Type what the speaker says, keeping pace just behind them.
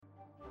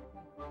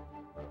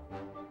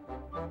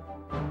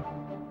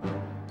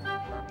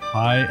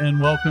Hi, and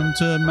welcome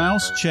to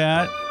Mouse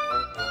Chat.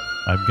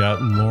 I've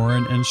got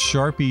Lauren and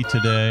Sharpie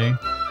today.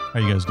 How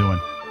you guys doing?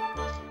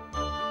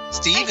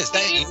 Steve, is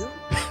that you?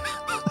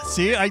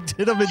 See, I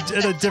did them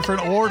in a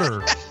different order.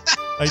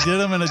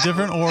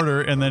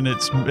 And then it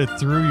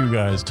threw you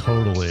guys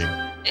totally.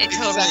 It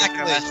totally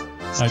Exactly.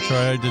 I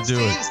tried to do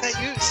Steve, it. is that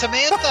you?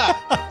 Samantha.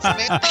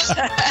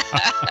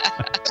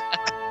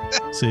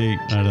 See,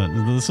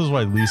 this is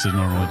why Lisa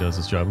normally does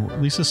this job.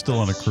 Lisa's still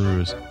on a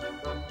cruise,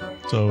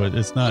 so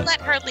it's not. We'll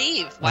let her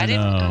leave. Why I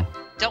know.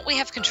 don't we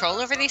have control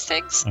over these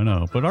things? I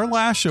know, but our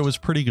last show was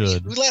pretty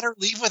good. We let her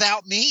leave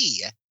without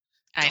me.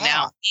 I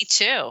know. Me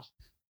too.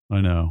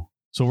 I know.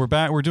 So we're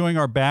back. We're doing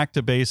our Back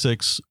to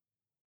Basics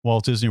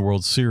Walt Disney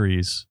World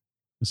series.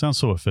 It sounds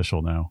so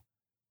official now.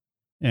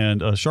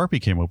 And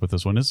Sharpie came up with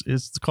this one.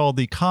 It's called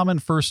the Common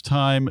First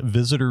Time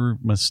Visitor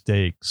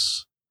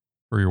Mistakes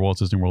for your Walt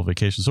Disney World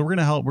vacation. So we're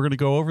going to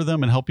go over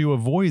them and help you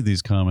avoid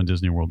these common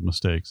Disney World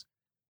mistakes.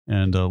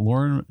 And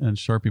Lauren and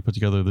Sharpie put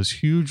together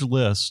this huge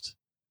list.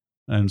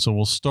 And so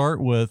we'll start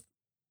with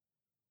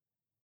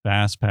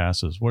fast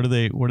passes. What do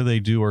they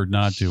do or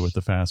not do with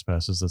the fast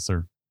passes? That's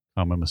their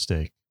common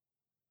mistake.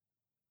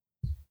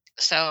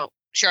 So,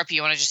 Sharpie,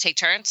 you want to just take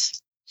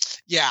turns?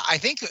 Yeah, I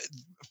think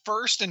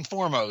first and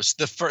foremost,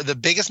 the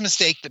biggest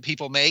mistake that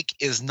people make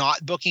is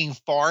not booking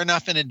far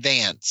enough in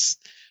advance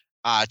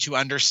to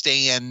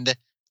understand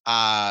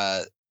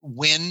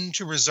when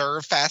to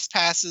reserve fast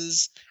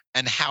passes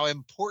and how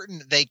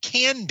important they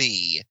can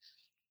be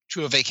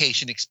to a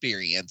vacation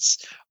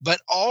experience, but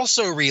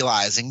also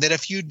realizing that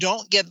if you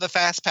don't get the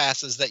fast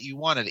passes that you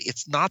wanted,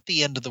 it's not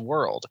the end of the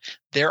world.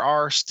 There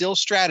are still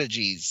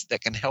strategies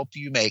that can help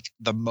you make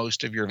the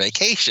most of your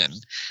vacation.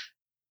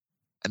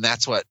 And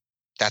that's what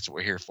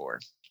we're here for.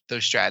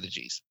 Those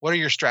strategies. What are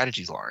your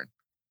strategies, Lauren?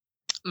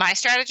 My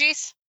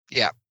strategies?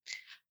 Yeah.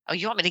 Oh,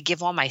 you want me to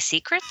give all my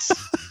secrets?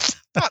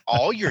 Not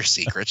all your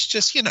secrets,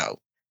 just, some of them.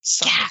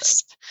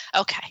 Gasp.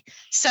 Okay.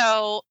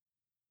 So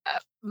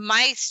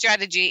my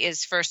strategy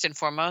is first and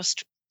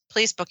foremost,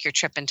 please book your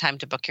trip in time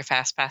to book your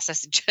fast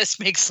passes. It just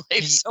makes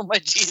life so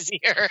much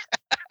easier.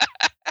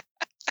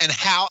 And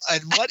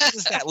what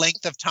is that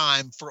length of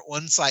time for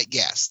on-site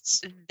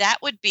guests? That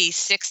would be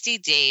 60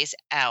 days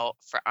out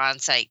for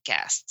on-site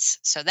guests.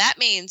 So that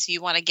means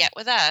you want to get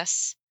with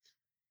us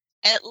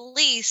at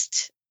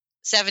least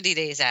 70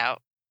 days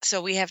out.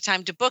 So we have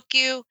time to book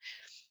you.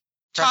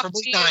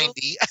 Preferably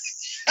 90.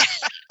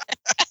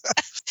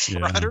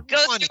 Yeah. Go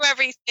through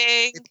everything.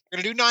 If you're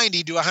going to do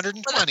 90, do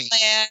 120.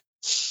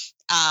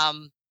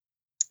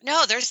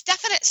 No, there's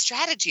definite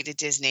strategy to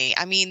Disney.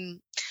 I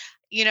mean,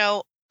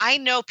 I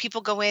know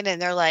people go in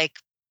and they're like,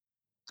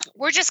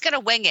 we're just going to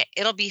wing it.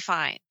 It'll be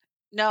fine.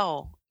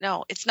 No,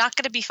 it's not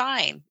going to be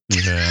fine.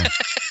 Yeah.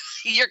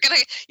 You're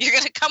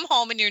going to come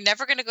home and you're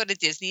never going to go to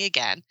Disney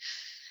again.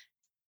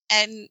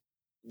 And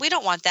we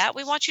don't want that.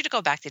 We want you to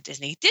go back to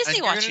Disney.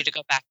 Disney wants you to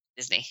go back to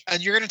Disney.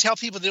 And you're going to tell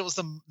people that it was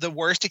the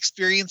worst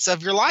experience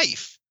of your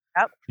life.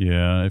 Yep.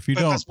 Yeah. If you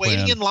because don't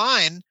waiting in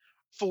line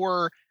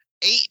for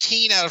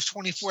 18 out of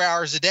 24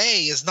 hours a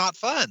day is not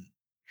fun.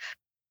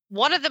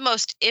 One of the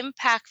most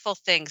impactful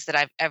things that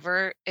I've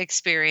ever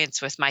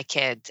experienced with my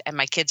kids, and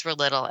my kids were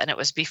little, and it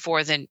was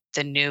before the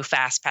new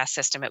Fast Pass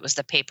system, it was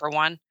the paper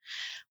one,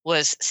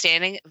 was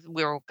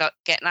we were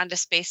getting onto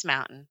Space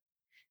Mountain.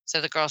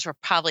 So the girls were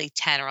probably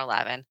 10 or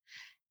 11.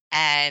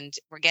 And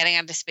we're getting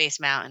onto Space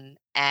Mountain,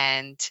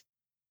 and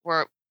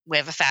we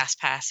have a Fast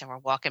Pass, and we're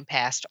walking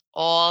past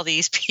all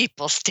these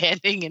people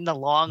standing in the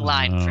long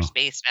line for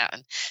Space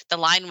Mountain. The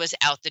line was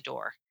out the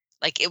door.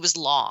 Like, it was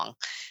long.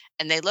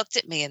 And they looked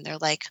at me and they're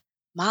like,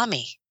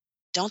 Mommy,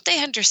 don't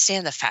they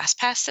understand the Fast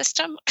Pass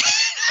system?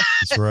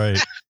 That's right.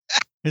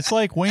 It's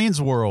like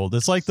Wayne's World.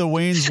 It's like the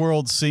Wayne's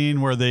World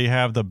scene where they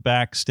have the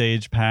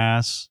backstage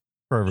pass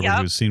for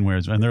everybody who's seen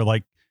Wayne's, and they're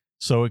like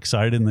so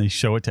excited and they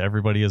show it to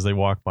everybody as they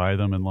walk by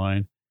them in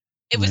line.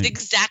 It was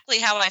exactly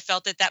how I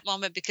felt at that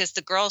moment, because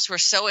the girls were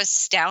so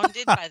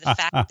astounded by the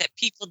fact that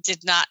people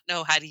did not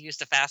know how to use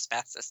the Fast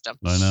Pass system.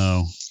 I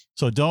know.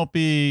 So don't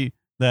be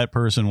that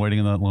person waiting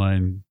in that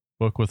line.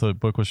 Book with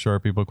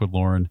Sharpie, book with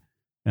Lauren,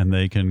 and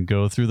they can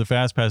go through the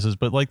fast passes.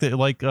 But like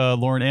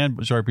Lauren and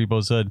Sharpie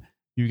both said,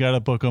 you got to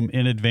book them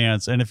in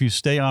advance. And if you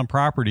stay on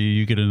property,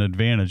 you get an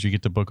advantage. You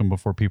get to book them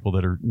before people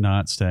that are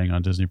not staying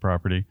on Disney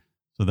property.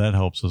 So that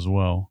helps as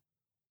well.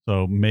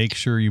 So make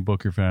sure you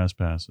book your fast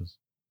passes.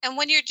 And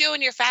when you're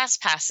doing your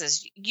fast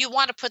passes, you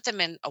want to put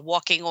them in a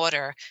walking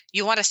order.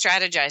 You want to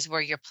strategize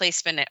where your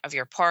placement of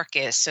your park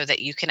is so that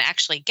you can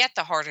actually get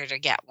the harder to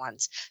get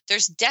ones.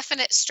 There's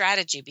definite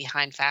strategy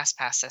behind fast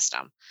pass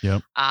system.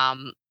 Yep.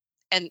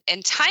 And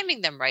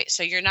timing them right,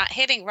 so you're not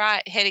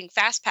hitting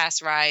fast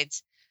pass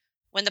rides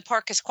when the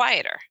park is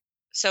quieter.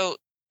 So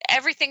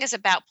everything is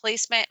about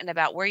placement and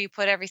about where you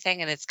put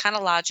everything, and it's kind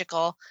of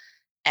logical.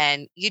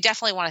 And you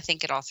definitely want to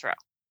think it all through.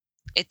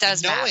 It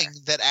does knowing matter.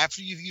 that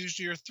after you've used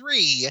your 3,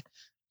 you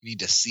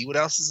need to see what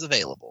else is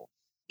available.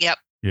 Yep.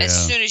 Yeah.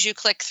 As soon as you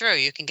click through,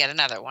 you can get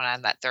another one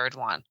on that third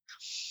one.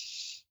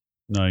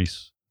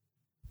 Nice.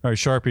 All right,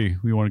 Sharpie,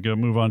 we want to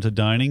move on to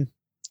dining?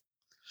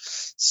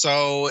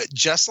 So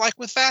just like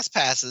with fast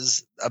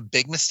passes, a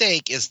big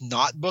mistake is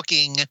not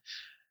booking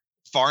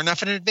far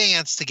enough in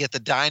advance to get the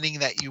dining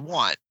that you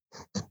want.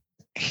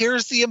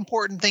 Here's the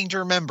important thing to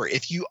remember.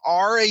 If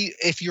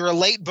you're a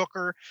late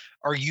booker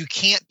or you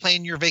can't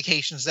plan your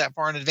vacations that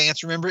far in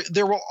advance, remember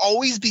there will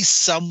always be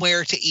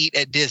somewhere to eat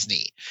at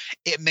Disney.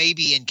 It may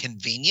be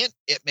inconvenient.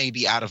 It may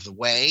be out of the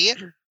way.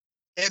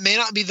 It may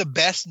not be the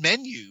best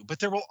menu, but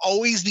there will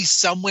always be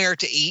somewhere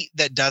to eat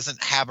that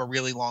doesn't have a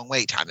really long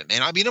wait time. It may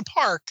not be in a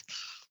park.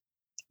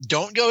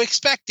 Don't go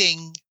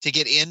expecting to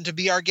get in to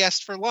be our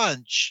guest for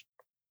lunch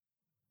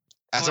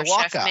as Or a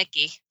walk Chef up.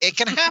 Mickey. It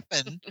can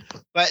happen,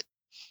 but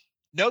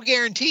no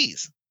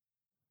guarantees.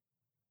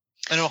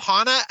 An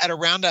Ohana at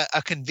around a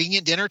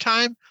convenient dinner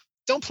time,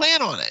 don't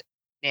plan on it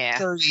Yeah.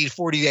 30,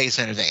 40 days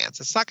in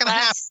advance. It's not going to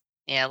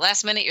happen.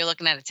 Last minute, you're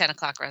looking at a 10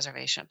 o'clock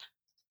reservation.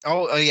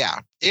 Oh yeah.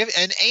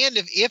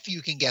 If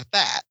you can get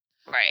that.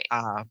 Right.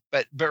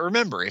 But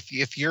remember,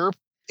 if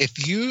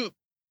you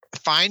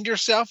find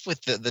yourself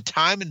with the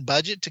time and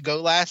budget to go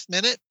last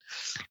minute,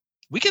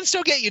 we can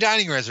still get you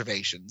dining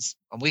reservations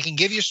and we can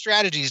give you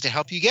strategies to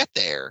help you get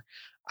there.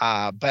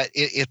 But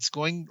it's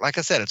going, like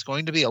I said, it's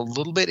going to be a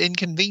little bit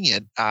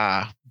inconvenient,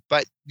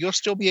 but you'll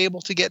still be able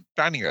to get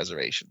dining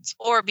reservations.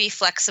 Or be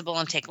flexible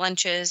and take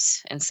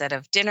lunches instead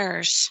of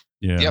dinners.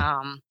 Yeah. Yep.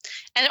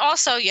 And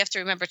also you have to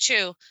remember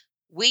too,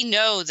 we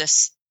know the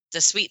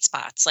sweet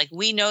spots. Like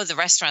we know the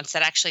restaurants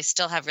that actually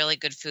still have really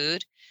good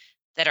food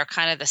that are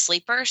kind of the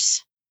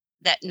sleepers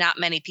that not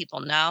many people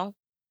know.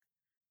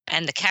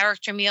 And the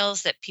character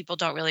meals that people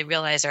don't really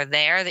realize are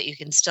there that you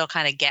can still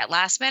kind of get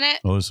last minute.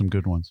 Oh, there's some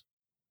good ones.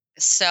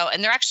 So,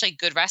 and they're actually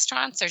good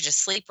restaurants. They're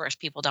just sleepers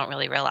people don't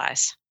really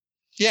realize.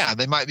 Yeah,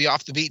 they might be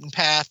off the beaten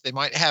path. They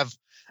might have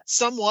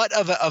somewhat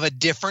of a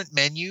different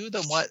menu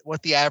than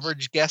what the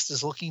average guest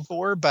is looking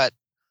for. But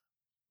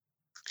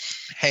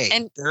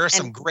hey, there are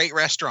some great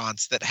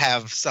restaurants that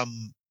have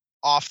some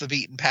off the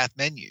beaten path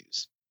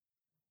menus.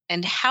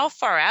 And how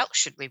far out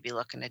should we be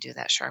looking to do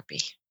that,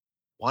 Sharpie?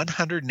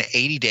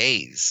 180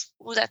 days.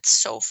 Oh, that's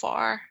so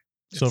far.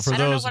 So for I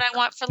don't know those, what I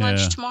want for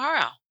lunch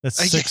tomorrow.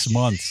 that's 6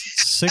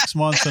 months. 6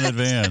 months in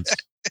advance.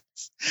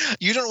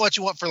 You don't know what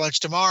you want for lunch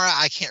tomorrow.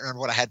 I can't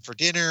remember what I had for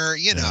dinner.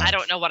 You know, I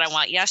don't know what I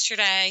want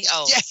yesterday.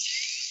 Oh,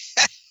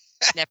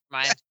 never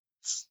mind.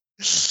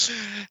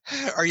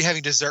 Are you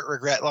having dessert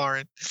regret,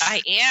 Lauren?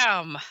 I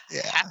am. Yeah.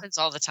 It happens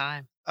all the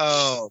time.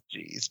 Oh,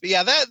 geez. But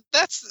yeah,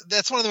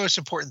 that's one of the most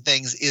important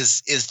things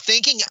is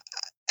thinking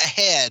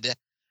ahead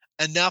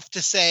enough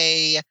to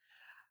say,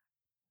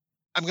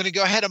 I'm going to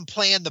go ahead and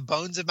plan the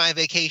bones of my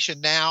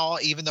vacation now,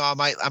 even though I'm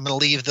going to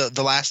leave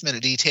the last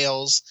minute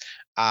details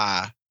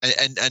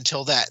and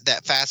until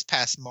that fast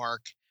pass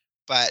mark.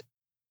 But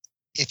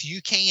if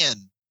you can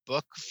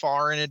book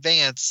far in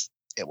advance,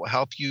 it will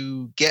help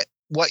you get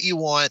what you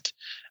want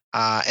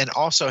and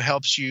also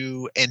helps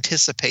you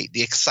anticipate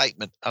the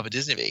excitement of a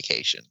Disney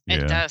vacation.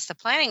 It does. The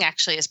planning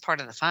actually is part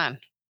of the fun.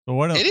 So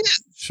why don't, It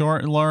is.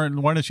 Sure,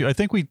 Lauren, why don't you? I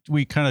think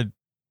we kind of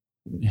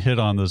hit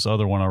on this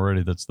other one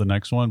already. That's the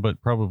next one,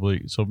 but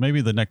probably so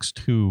maybe the next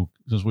two,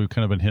 because we've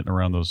kind of been hitting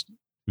around those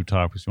two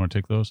topics. You want to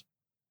take those?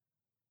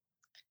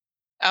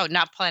 Oh,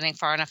 not planning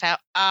far enough out.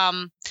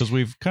 Because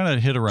we've kind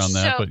of hit around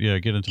that, but yeah,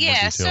 get into more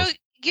details. So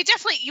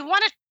you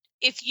want to,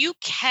 if you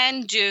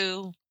can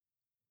do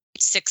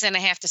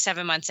 6.5 to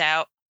 7 months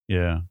out,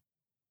 Yeah.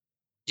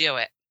 do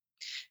it.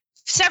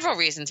 Several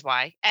reasons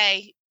why.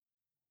 A,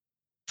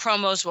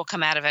 promos will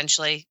come out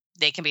eventually.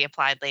 They can be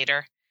applied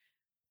later.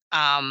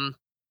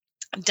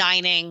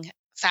 Dining,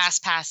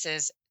 fast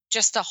passes,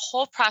 just the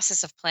whole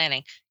process of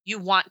planning. You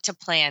want to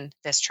plan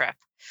this trip.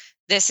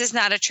 This is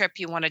not a trip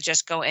you want to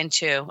just go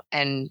into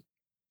and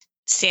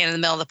stand in the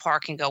middle of the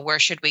park and go, where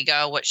should we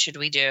go? What should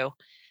we do?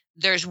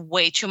 There's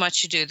way too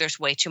much to do. There's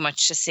way too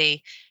much to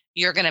see.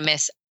 You're going to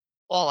miss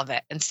all of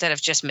it instead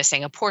of just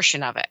missing a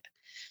portion of it.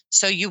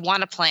 So you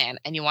want to plan,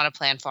 and you want to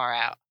plan far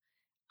out.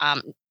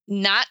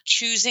 Not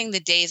choosing the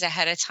days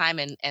ahead of time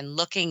and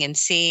looking and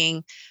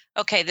seeing,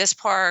 okay, this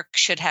park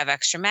should have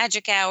extra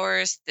magic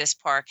hours. This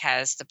park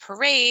has the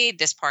parade.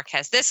 This park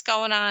has this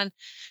going on.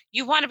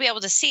 You want to be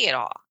able to see it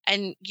all,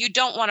 and you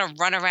don't want to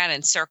run around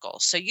in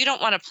circles. So you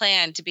don't want to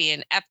plan to be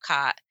in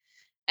Epcot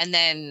and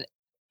then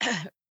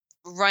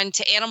run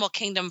to Animal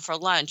Kingdom for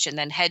lunch and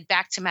then head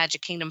back to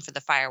Magic Kingdom for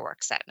the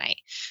fireworks that night.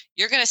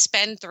 You're going to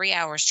spend 3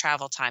 hours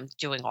travel time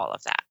doing all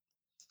of that.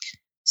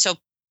 So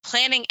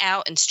planning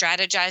out and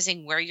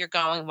strategizing where you're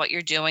going, what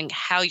you're doing,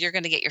 how you're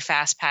going to get your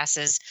fast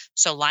passes.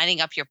 So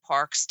lining up your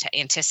parks to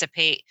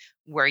anticipate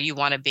where you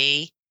want to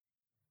be.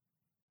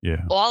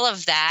 Yeah. All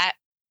of that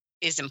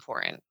is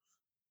important.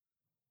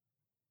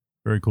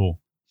 Very cool.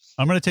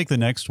 I'm going to take the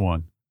next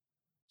one.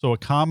 So a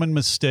common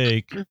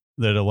mistake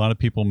that a lot of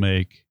people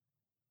make,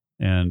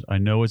 and I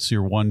know it's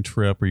your one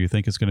trip, or you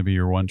think it's going to be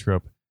your one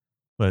trip,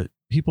 but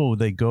people,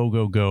 they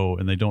go,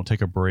 and they don't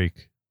take a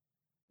break.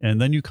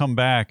 And then you come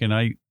back, and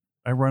I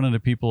run into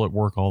people at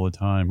work all the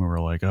time who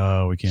are like,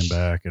 oh, we came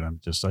back and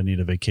I need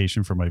a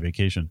vacation for my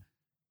vacation.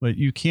 But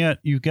you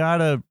got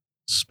to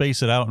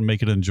space it out and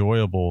make it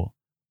enjoyable.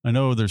 I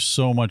know there's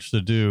so much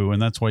to do,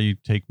 and that's why you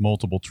take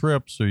multiple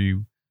trips, or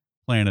you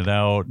plan it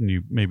out, and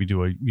you maybe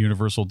do a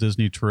Universal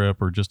Disney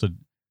trip, or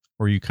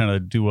you kind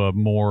of do a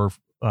more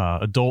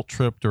adult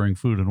trip during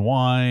Food and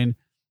Wine,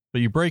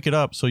 but you break it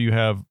up so you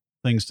have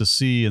things to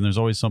see, and there's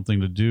always something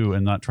to do,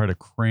 and not try to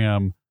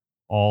cram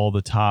all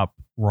the top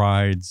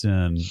rides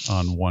in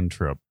on one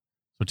trip.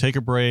 So take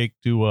a break,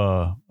 do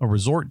a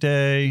resort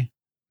day,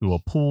 do a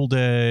pool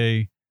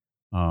day.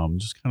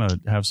 Just kind of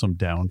have some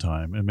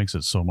downtime. It makes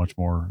it so much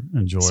more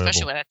enjoyable.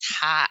 Especially when it's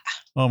hot.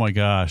 Oh my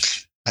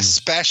gosh.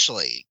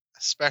 Especially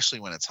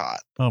when it's hot.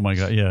 Oh my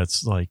God. Yeah.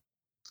 It's like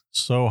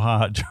so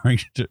hot during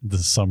the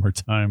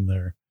summertime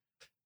there.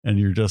 And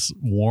you're just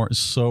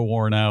so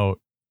worn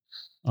out.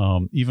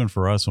 Even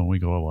for us when we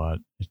go a lot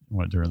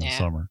during the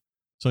summer.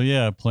 So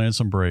yeah, plan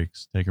some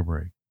breaks. Take a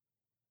break.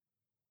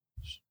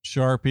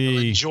 Sharpie.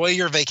 You'll enjoy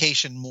your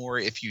vacation more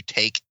if you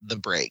take the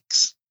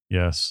breaks.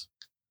 Yes.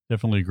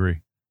 Definitely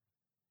agree.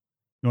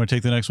 You want to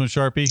take the next one,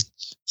 Sharpie?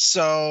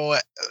 So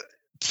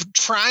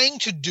trying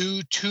to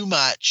do too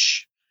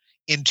much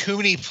in too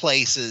many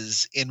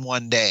places in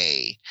one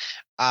day.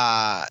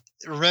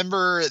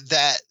 Remember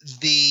that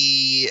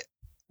the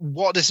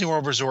Walt Disney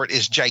World Resort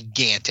is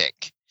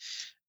gigantic.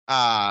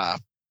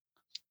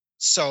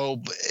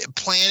 So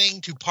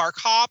planning to park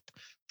hop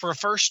for a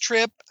first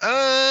trip,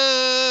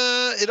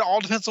 it all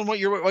depends on what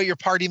your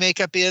party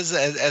makeup is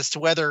as to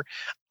whether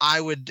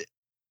I would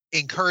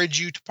encourage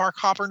you to park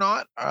hop or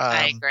not.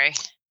 I agree.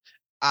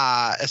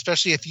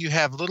 Especially if you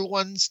have little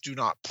ones, do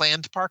not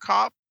plan to park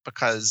hop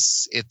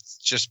because it's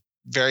just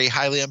very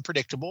highly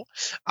unpredictable.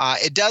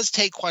 It does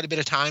take quite a bit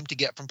of time to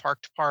get from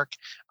park to park.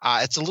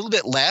 It's a little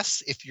bit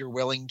less if you're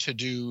willing to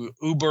do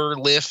Uber,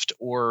 Lyft,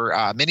 or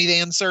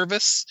minivan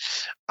service.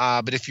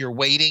 But if you're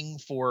waiting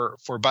for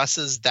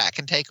buses, that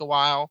can take a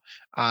while.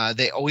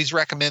 They always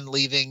recommend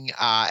leaving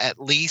at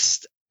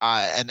least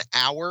an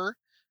hour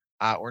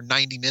or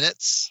 90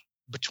 minutes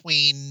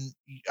between,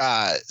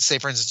 say,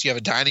 for instance, you have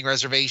a dining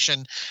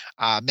reservation,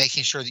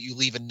 making sure that you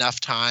leave enough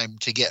time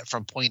to get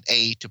from point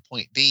A to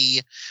point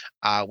B.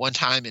 One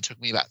time it took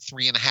me about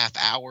 3.5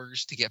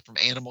 hours to get from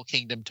Animal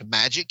Kingdom to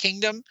Magic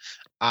Kingdom.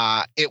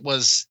 It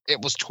was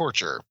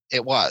torture.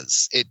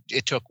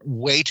 It took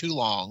way too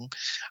long.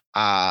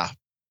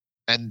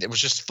 And it was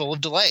just full of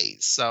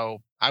delays.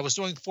 So I was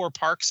doing 4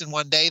 parks in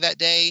one day that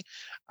day.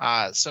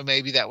 So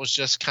maybe that was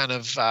just kind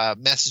of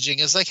messaging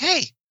is like,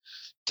 hey,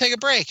 take a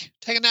break,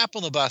 take a nap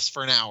on the bus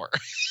for an hour.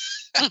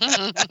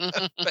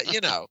 But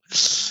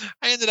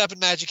I ended up in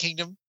Magic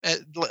Kingdom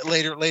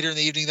later in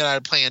the evening than I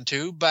had planned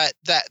to. But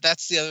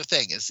that's the other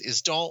thing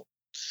is don't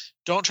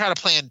try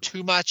to plan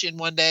too much in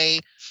one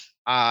day,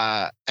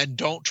 and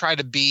don't try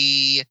to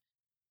be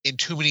in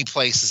too many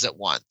places at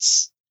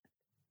once.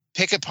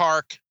 Pick a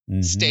park,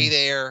 stay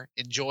there,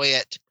 enjoy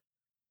it.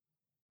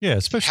 Yeah,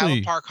 especially have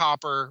a park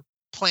hopper,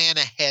 plan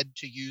ahead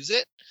to use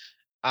it.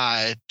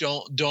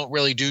 Don't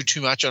really do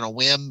too much on a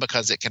whim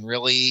because it can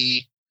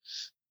really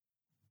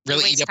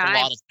eat up a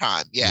lot of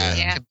time.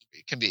 Yeah.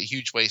 It can be a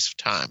huge waste of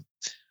time.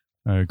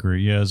 I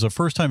agree. Yeah, as a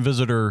first-time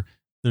visitor,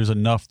 there's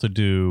enough to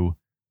do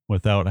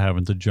without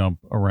having to jump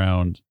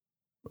around,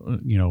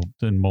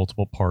 in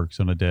multiple parks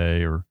in a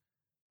day or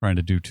trying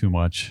to do too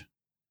much.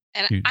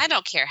 And I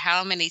don't care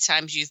how many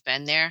times you've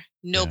been there.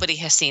 Nobody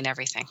has seen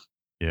everything.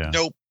 Yeah.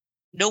 Nope.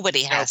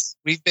 Nobody has.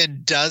 We've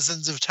been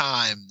dozens of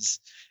times,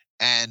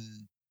 and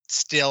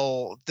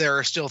there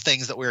are still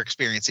things that we're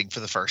experiencing for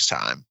the first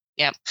time.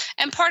 Yep.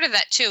 And part of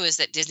that too is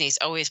that Disney's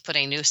always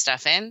putting new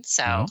stuff in.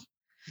 So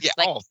yeah.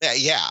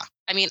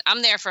 I mean,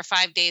 I'm there for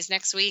 5 days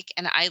next week,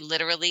 and I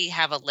literally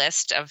have a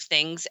list of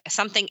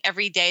something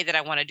every day that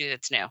I want to do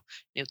that's new.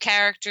 New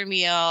character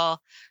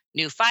meal,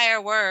 new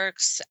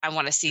fireworks. I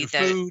want to see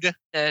food.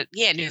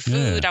 New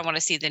food. I want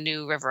to see the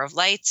new River of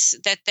Lights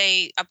that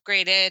they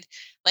upgraded.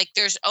 Like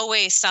there's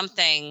always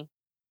something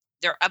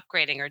they're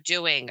upgrading or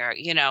doing, or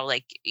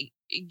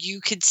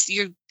you could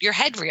see your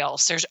head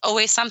reels. There's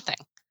always something.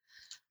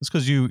 It's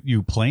because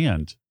you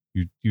planned.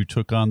 You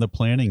took on the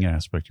planning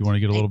aspect. You want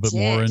to get a little bit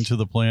more into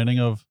the planning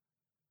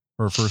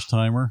for a first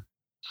timer?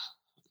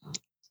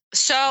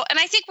 So, and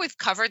I think we've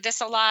covered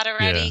this a lot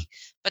already,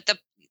 but the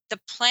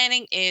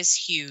planning is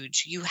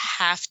huge. You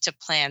have to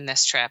plan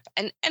this trip.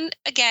 And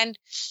again,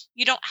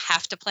 you don't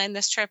have to plan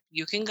this trip.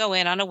 You can go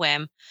in on a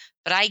whim,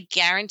 but I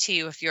guarantee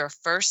you, if you're a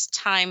first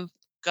time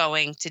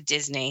going to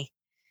Disney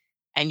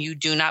and you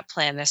do not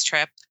plan this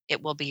trip,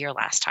 it will be your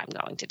last time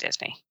going to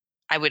Disney.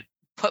 I would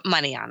put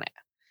money on it.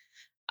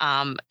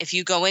 If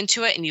you go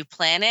into it and you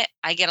plan it,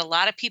 I get a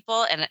lot of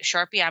people, and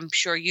Sharpie, I'm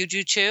sure you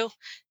do too,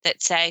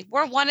 that say,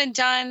 we're one and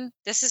done.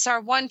 This is our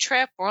one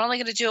trip. We're only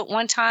going to do it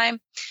one time.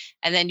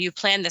 And then you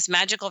plan this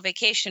magical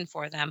vacation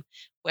for them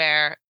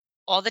where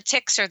all the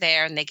ticks are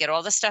there and they get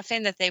all the stuff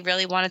in that they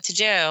really wanted to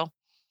do.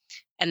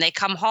 And they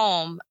come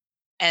home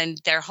and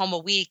they're home a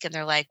week and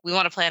they're like, we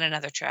want to plan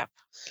another trip.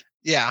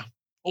 Yeah.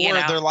 Or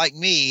they're like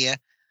me.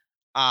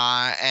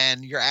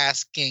 And you're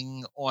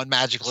asking on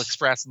Magical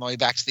Express on the way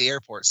back to the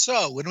airport.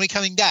 So when are we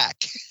coming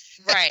back?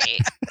 Right.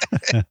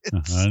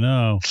 I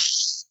know.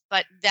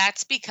 But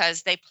that's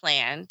because they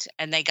planned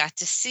and they got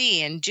to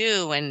see and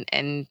do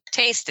and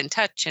taste and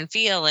touch and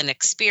feel and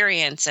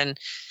experience and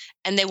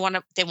they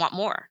want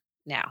more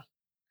now.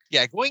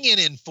 Yeah, going in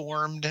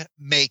informed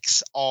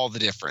makes all the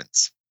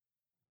difference.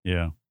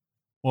 Yeah.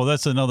 Well,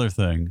 that's another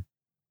thing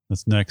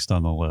that's next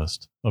on the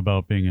list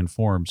about being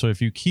informed. So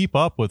if you keep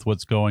up with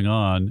what's going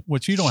on,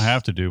 which you don't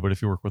have to do, but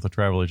if you work with a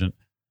travel agent,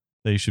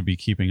 they should be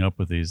keeping up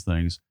with these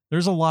things.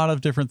 There's a lot of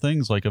different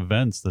things like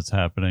events that's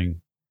happening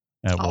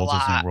at Walt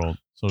Disney World.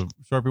 So,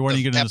 Sharpie, why don't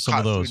you get into some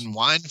of those? Food and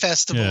Wine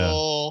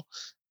Festival,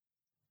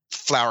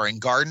 Flower and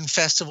Garden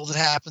Festival that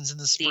happens in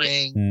the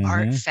spring.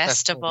 Art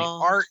Festival. of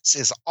the Arts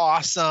is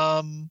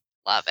awesome.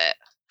 Love it.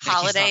 Mickey's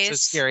Holidays. Not So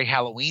Scary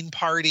Halloween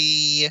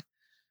Party.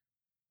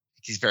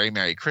 Mickey's Very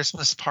Merry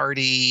Christmas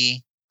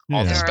Party.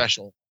 All the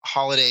special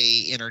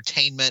holiday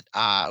entertainment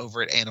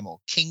over at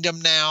Animal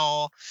Kingdom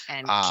now.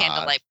 And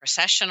Candlelight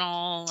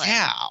Processional.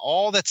 Yeah,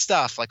 all that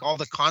stuff. Like all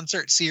the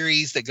concert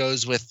series that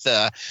goes with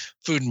the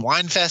Food and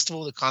Wine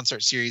Festival, the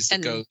concert series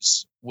that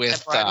goes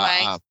with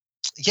Broadway.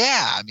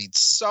 Yeah, I mean,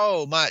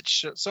 so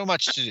much to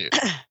do.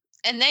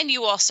 And then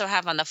you also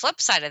have on the flip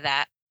side of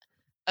that,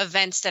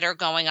 events that are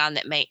going on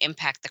that may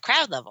impact the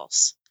crowd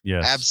levels.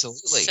 Yes.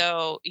 Absolutely.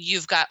 So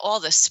you've got all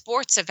the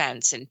sports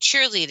events and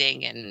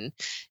cheerleading and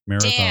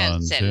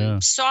Marathons, dance and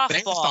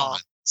softball,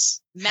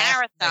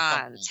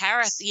 marathons.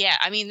 Yeah,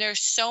 I mean, there's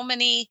so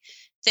many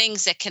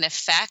things that can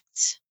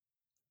affect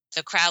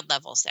the crowd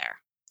levels there,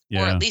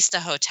 or at least the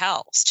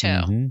hotels too.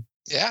 Mm-hmm.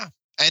 Yeah,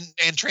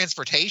 and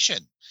transportation.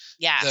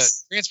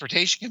 Yes, the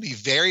transportation can be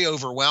very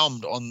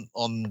overwhelmed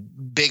on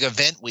big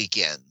event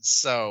weekends.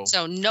 So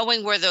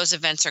knowing where those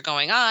events are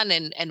going on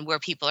and where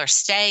people are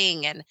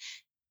staying and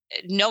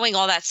knowing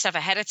all that stuff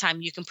ahead of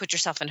time, you can put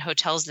yourself in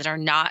hotels that are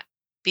not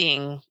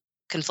being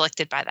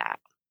conflicted by that.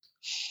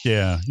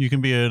 Yeah, you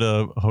can be at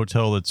a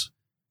hotel that's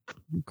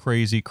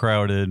crazy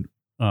crowded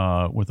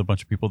with a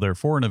bunch of people there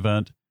for an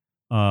event.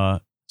 So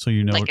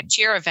like a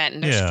cheer event,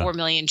 and there's 4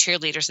 million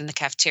cheerleaders in the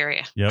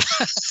cafeteria. Yep.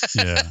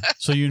 Yeah.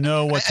 So you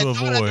know what to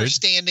avoid. Not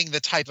understanding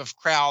the type of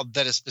crowd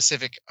that a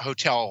specific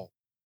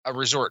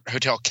resort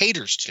hotel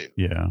caters to.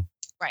 Yeah.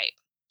 Right.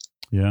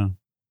 Yeah.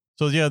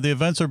 So the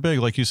events are big,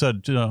 like you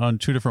said, on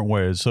two different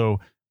ways.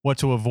 So what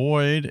to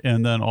avoid,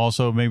 and then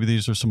also maybe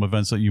these are some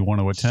events that you want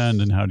to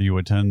attend, and how do you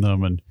attend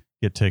them and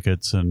get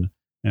tickets and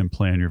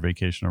plan your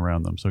vacation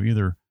around them. So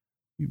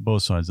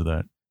both sides of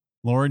that.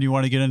 Lauren, you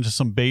want to get into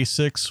some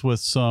basics with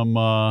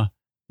some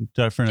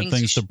different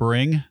things to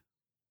bring?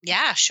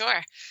 Yeah,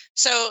 sure.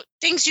 So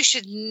things you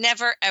should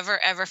never, ever,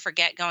 ever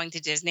forget going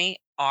to Disney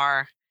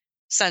are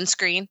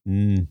sunscreen,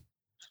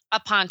 a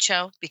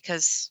poncho,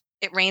 because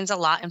it rains a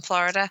lot in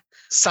Florida.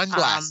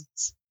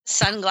 Sunglasses,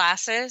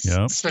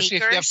 yep. Especially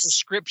if you have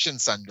prescription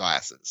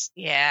sunglasses.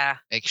 Yeah.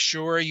 Make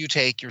sure you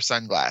take your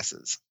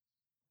sunglasses.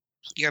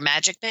 Your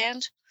Magic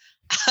Band?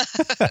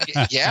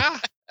 Yeah.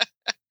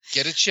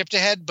 Get it shipped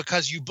ahead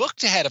because you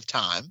booked ahead of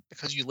time,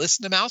 because you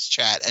listen to Mouse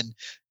Chat, and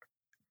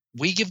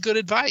we give good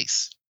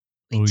advice.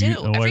 We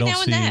do. Every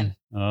now and then.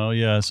 Oh,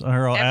 yes.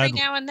 Every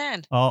now and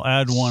then. I'll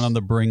add one on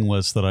the bring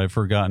list that I've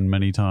forgotten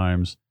many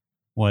times.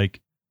 Like,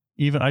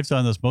 even I've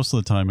done this most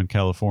of the time in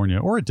California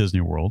or at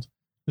Disney World,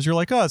 because you're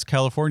like, oh, it's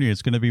California.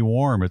 It's going to be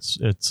warm. It's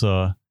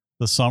the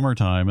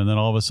summertime. And then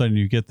all of a sudden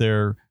you get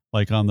there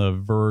like on the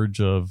verge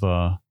of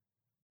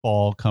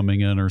fall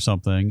coming in or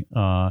something,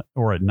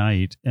 or at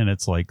night, and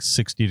it's like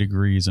 60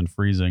 degrees and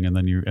freezing, and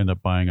then you end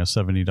up buying a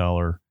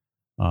 $70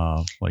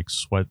 like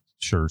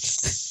sweatshirt.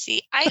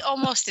 See, I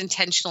almost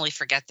intentionally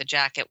forget the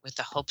jacket with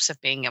the hopes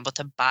of being able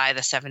to buy the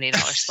 $70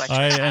 sweatshirt.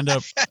 I end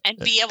up and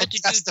be able to do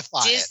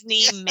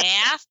Disney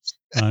math.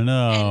 I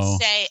know. And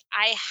say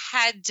I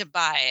had to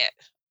buy it.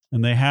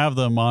 And they have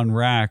them on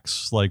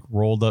racks, like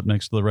rolled up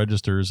next to the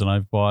registers, and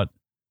I've bought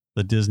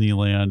the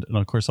Disneyland, and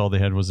of course all they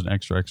had was an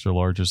extra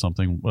large or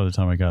something by the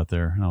time I got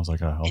there, and I was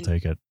like, oh, I'll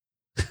take it.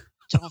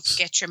 Don't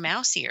forget your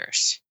mouse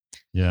ears.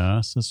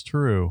 Yes, that's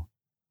true.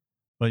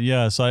 But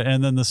yes,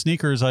 and then the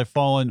sneakers, I've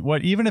fallen.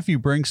 Even if you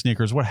bring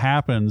sneakers, what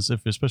happens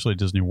especially at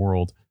Disney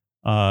World,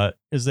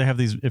 is they have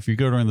these, if you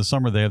go during the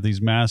summer, they have these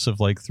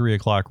massive like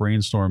 3:00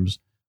 rainstorms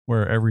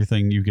where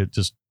everything, you get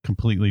just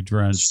completely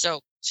drenched.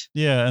 Soaked.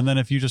 Yeah, and then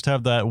if you just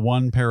have that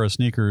one pair of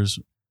sneakers,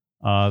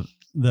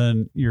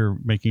 then you're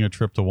making a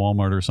trip to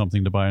Walmart or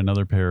something to buy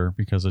another pair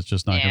because it's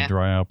just not going to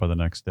dry out by the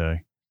next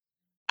day.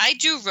 I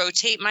do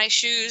rotate my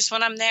shoes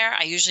when I'm there.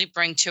 I usually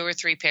bring 2 or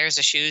 3 pairs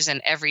of shoes,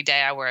 and every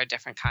day I wear a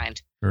different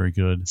kind. Very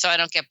good. So I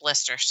don't get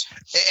blisters.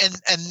 And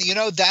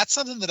that's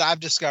something that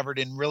I've discovered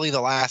in really the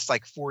last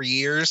like 4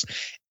 years,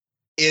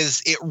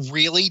 is it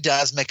really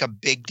does make a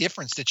big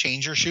difference to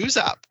change your shoes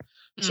up.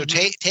 So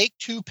take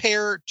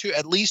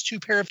at least 2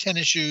 pair of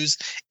tennis shoes,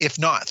 if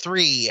not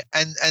 3,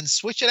 and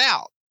switch it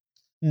out.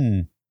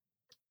 I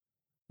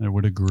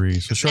would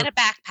agree. So get a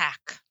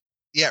backpack.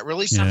 Yeah, it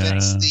really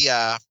prevents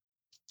the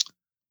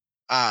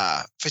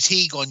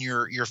fatigue on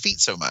your feet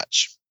so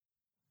much.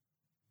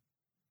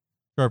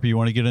 Sharpie, you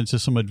want to get into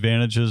some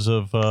advantages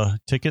of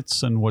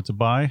tickets and what to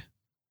buy?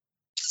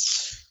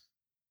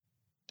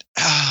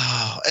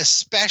 Oh,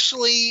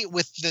 especially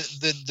with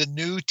the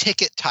new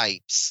ticket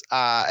types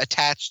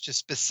attached to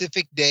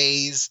specific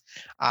days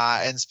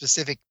and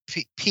specific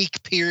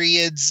peak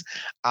periods,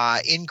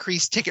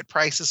 increased ticket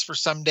prices for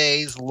some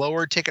days,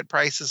 lower ticket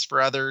prices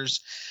for others.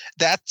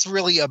 That's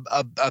really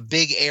a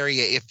big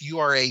area. If you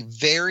are a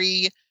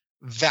very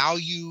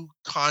value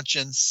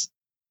conscious,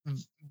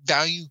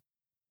 value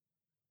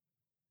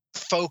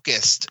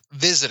focused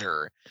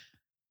visitor,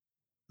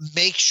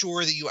 make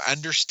sure that you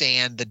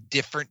understand the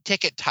different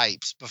ticket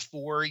types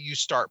before you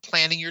start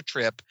planning your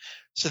trip.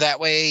 So that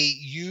way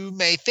you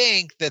may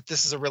think that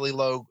this is a really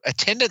low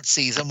attendance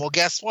season. Well,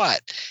 guess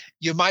what?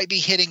 You might be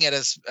hitting at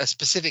a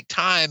specific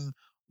time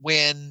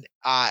when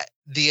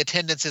the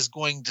attendance is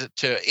going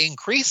to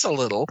increase a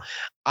little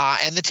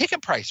and the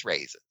ticket price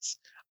raises.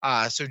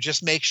 So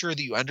just make sure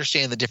that you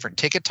understand the different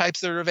ticket types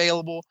that are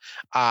available.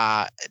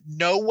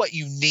 Know what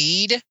you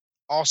need.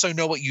 Also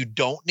know what you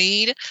don't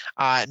need.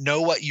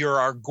 Know what you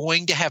are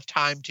going to have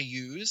time to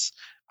use.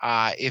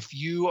 If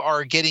you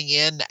are getting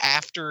in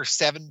after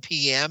 7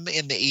 p.m.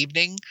 in the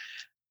evening,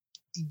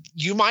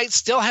 you might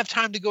still have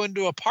time to go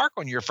into a park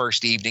on your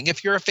first evening.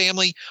 If you're a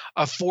family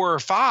of 4 or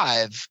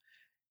 5,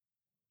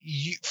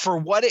 for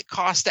what it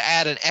costs to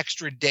add an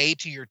extra day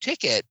to your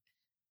ticket,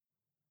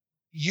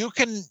 you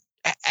can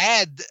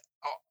add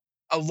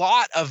a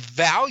lot of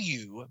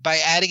value by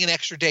adding an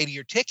extra day to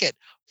your ticket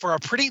for a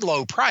pretty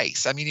low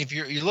price. I mean, if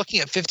you're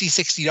looking at $50,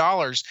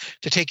 $60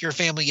 to take your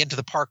family into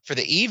the park for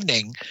the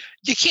evening,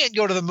 you can't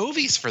go to the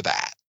movies for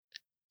that.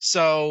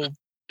 So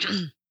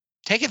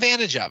take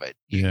advantage of it.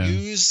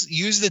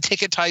 Use the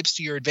ticket types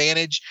to your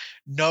advantage.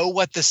 Know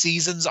what the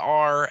seasons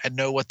are and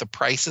know what the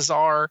prices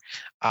are,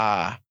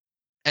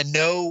 and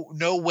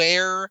know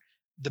where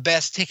the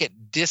best ticket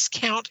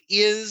discount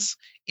is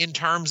in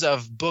terms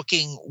of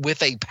booking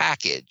with a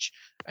package,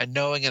 and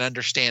knowing and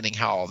understanding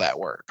how all that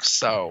works.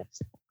 So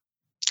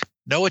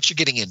know what you're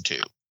getting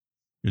into.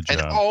 Good job.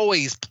 And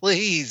always,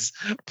 please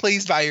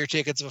buy your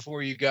tickets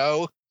before you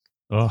go.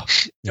 Oh,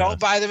 Don't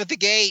buy them at the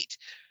gate.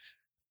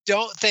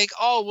 Don't think,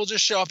 oh, we'll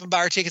just show up and buy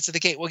our tickets at the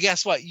gate. Well,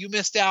 guess what? You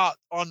missed out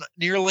on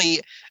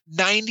nearly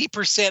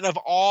 90% of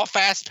all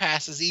fast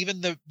passes,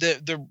 even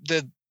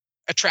the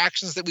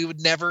attractions that we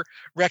would never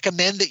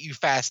recommend that you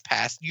fast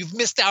pass. You've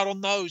missed out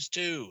on those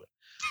too.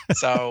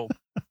 So,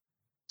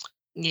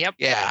 yep.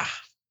 Yeah.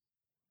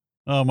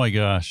 Oh my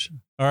gosh.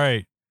 All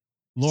right.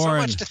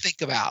 Lauren, so much to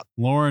think about.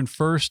 Lauren,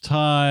 first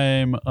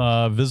time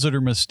visitor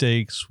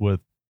mistakes with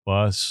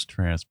bus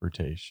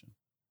transportation.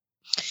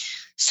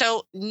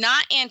 So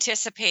not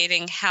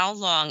anticipating how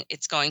long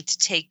it's going to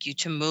take you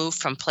to move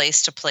from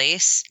place to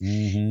place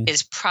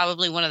is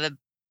probably one of the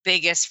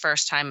biggest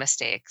first time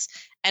mistakes.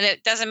 And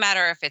it doesn't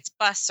matter if it's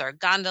bus or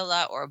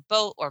gondola or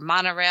boat or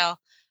monorail.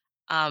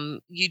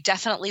 You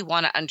definitely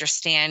want to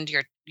understand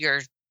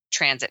your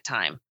transit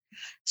time.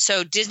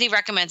 So Disney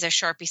recommends, as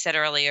Sharpie said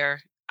earlier,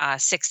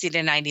 60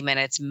 to 90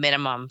 minutes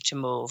minimum to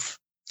move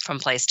from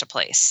place to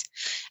place.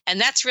 And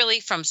that's really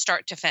from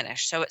start to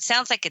finish. So it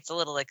sounds like it's a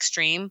little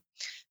extreme,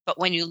 but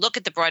when you look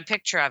at the broad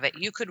picture of it,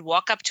 you could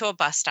walk up to a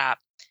bus stop.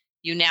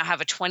 You now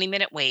have a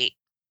 20-minute wait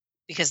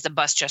because the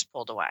bus just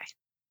pulled away.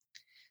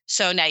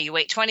 So now you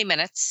wait 20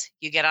 minutes,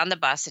 you get on the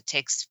bus. It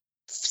takes,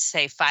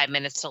 say, 5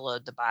 minutes to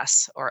load the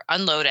bus or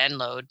unload and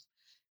load.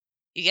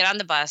 You get on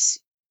the bus,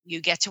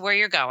 you get to where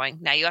you're going.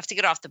 Now you have to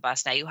get off the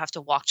bus. Now you have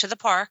to walk to the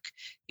park.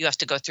 You have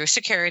to go through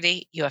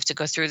security. You have to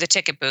go through the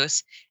ticket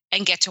booth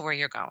and get to where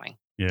you're going.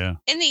 Yeah.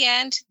 In the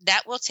end,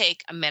 that will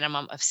take a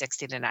minimum of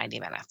 60 to 90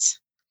 minutes.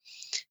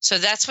 So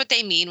that's what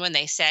they mean when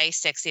they say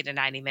 60 to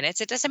 90 minutes.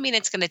 It doesn't mean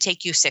it's going to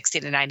take you 60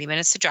 to 90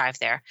 minutes to drive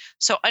there.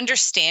 So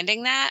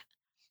understanding that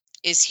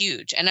is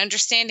huge. And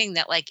understanding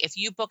that, like, if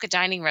you book a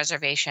dining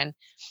reservation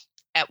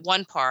at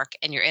one park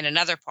and you're in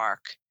another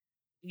park,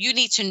 you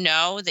need to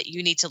know that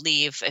you need to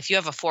leave. If you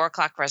have a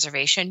 4:00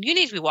 reservation, you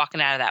need to be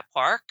walking out of that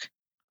park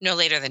no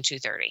later than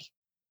 2:30.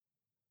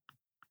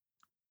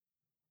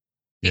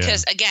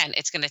 Because again,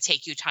 it's going to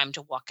take you time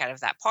to walk out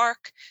of that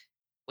park,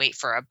 wait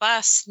for a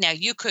bus. Now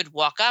you could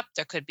walk up,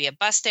 there could be a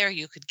bus there,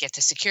 you could get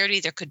to security,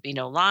 there could be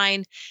no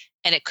line,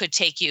 and it could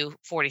take you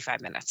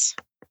 45 minutes.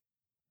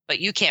 But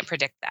you can't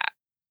predict that.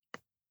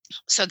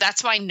 So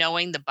that's why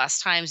knowing the bus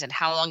times and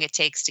how long it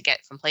takes to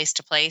get from place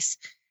to place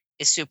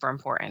is super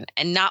important,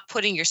 and not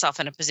putting yourself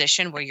in a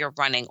position where you're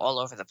running all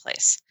over the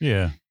place.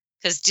 Yeah.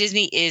 Because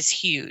Disney is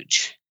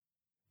huge.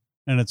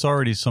 And it's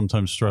already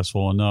sometimes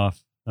stressful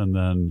enough. And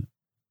then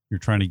you're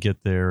trying to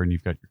get there and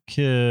you've got your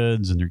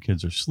kids and your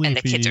kids are sleepy. And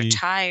the kids are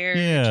tired.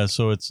 Yeah.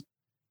 So it's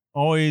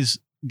always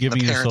giving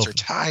the parents yourself.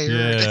 are tired.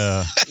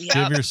 Yeah. Yep.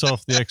 Give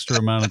yourself the extra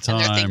amount of time.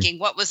 And they're thinking,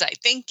 what was I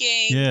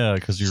thinking? Yeah.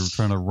 Because you're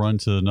trying to run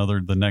to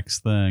the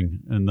next thing.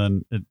 And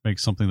then it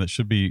makes something that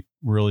should be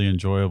really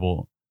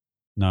enjoyable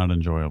not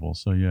enjoyable.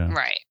 So yeah.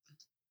 Right.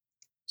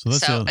 So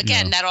that's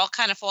again, that all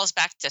kind of falls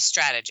back to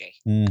strategy.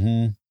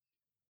 Mm-hmm.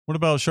 What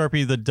about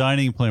Sharpie, the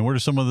dining plan? What are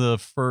some of the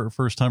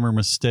first timer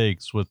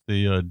mistakes with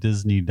the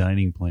Disney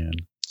dining plan?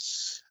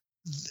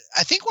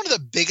 I think one of the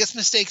biggest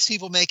mistakes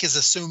people make is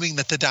assuming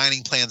that the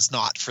dining plan's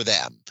not for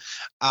them.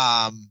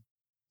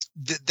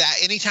 that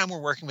anytime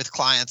we're working with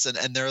clients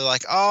and they're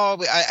like,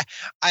 oh,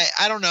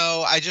 I don't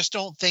know, I just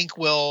don't think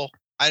we'll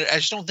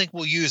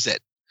use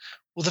it.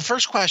 Well, the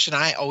first question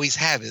I always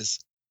have is,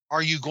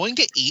 are you going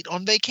to eat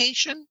on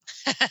vacation?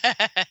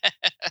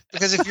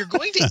 Because if you're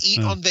going to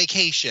eat on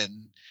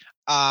vacation,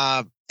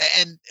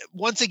 and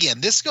once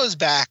again, this goes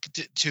back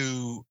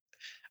to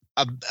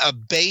a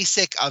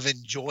basic of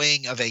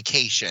enjoying a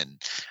vacation.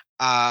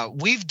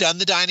 We've done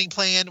the dining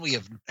plan. We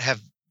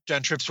have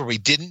done trips where we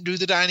didn't do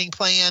the dining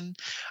plan.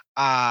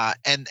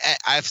 And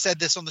I've said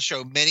this on the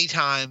show many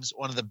times.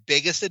 One of the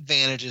biggest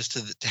advantages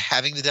to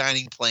having the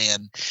dining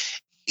plan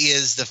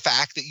is the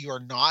fact that you are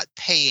not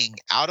paying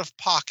out of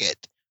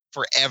pocket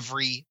for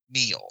every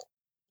meal.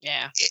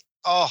 Yeah.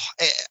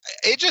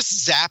 It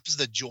just zaps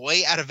the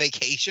joy out of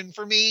vacation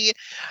for me.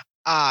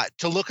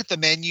 To look at the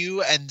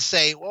menu and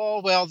say,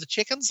 well, the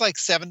chicken's like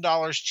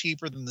 $7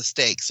 cheaper than the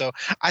steak, so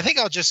I think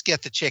I'll just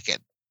get the chicken.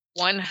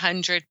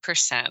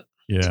 100%.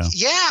 Yeah.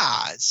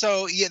 Yeah.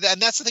 So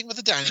and that's the thing with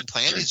the dining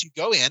plan is you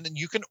go in and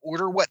you can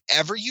order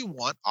whatever you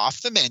want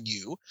off the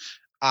menu,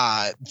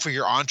 for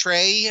your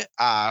entree,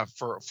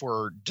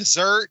 for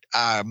dessert,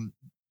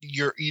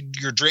 your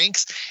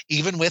drinks,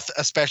 even with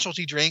a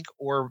specialty drink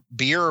or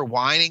beer or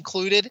wine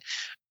included.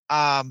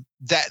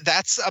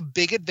 That's a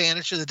big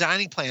advantage of the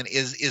dining plan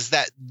is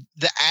that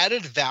the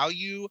added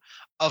value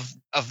of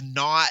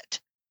not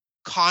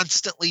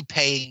constantly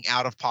paying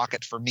out of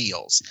pocket for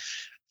meals.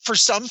 For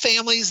some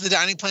families, the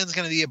dining plan is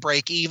going to be a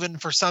break even.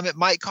 For some, it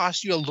might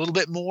cost you a little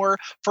bit more.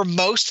 For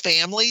most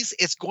families,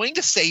 it's going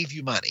to save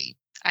you money.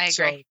 I agree.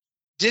 So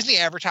Disney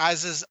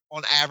advertises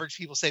on average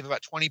people save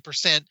about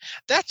 20%.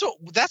 That's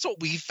what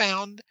we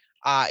found.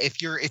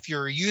 If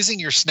you're using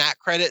your snack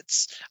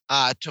credits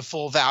to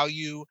full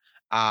value,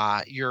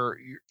 you're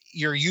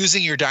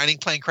using your dining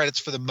plan credits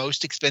for the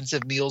most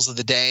expensive meals of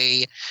the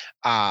day,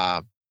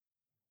 and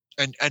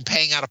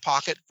paying out of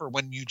pocket for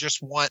when you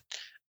just want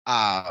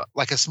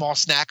like a small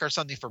snack or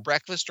something for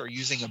breakfast, or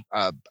using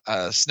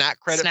a snack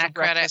credit for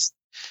breakfast.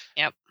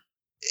 Yep.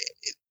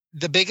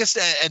 The biggest,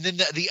 and then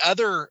the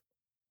other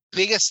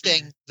biggest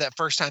thing that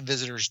first-time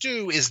visitors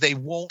do is they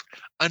won't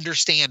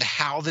understand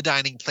how the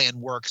dining plan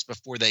works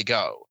before they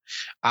go.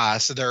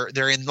 So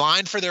they're in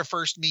line for their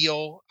first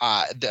meal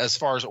as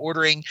far as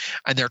ordering,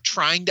 and they're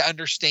trying to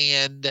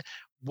understand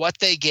what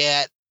they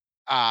get,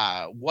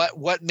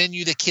 what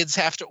menu the kids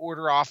have to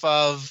order off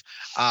of,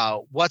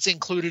 what's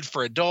included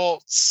for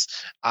adults.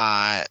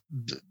 My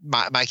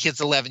kid's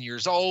 11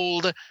 years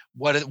old.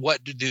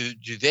 What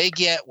do they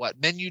get?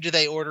 What menu do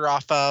they order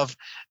off of?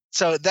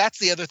 So that's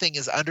the other thing,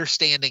 is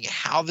understanding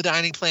how the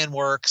dining plan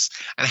works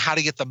and how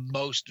to get the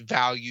most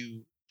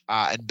value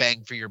and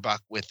bang for your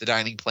buck with the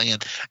dining plan,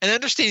 and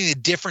understanding the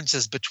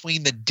differences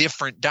between the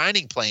different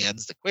dining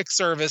plans, the quick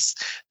service,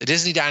 the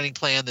Disney dining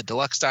plan, the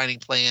deluxe dining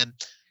plan.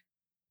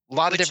 A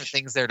lot of different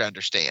things there to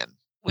understand.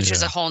 Which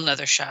is a whole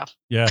nother show.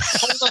 Yes. A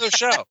whole other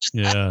show.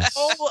 Yes.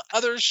 Whole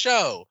other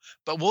show.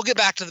 But we'll get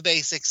back to the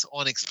basics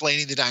on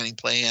explaining the dining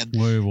plan.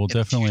 We will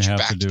definitely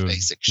have to do.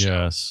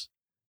 Yes.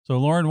 So,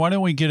 Lauren, why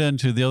don't we get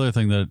into the other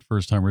thing that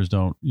first timers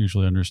don't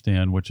usually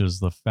understand, which is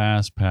the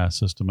Fast Pass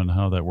system and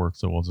how that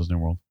works at Walt Disney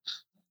World.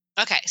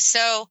 Okay,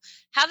 so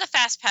how the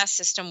Fast Pass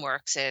system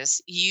works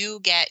is you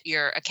get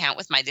your account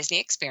with My Disney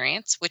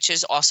Experience, which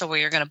is also where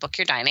you're going to book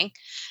your dining,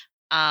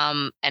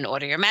 and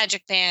order your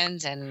Magic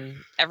Bands and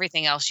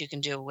everything else you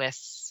can do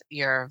with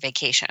your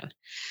vacation.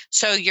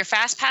 So your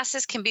Fast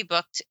Passes can be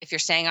booked if you're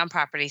staying on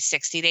property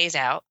 60 days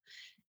out,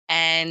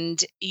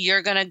 and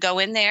you're going to go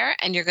in there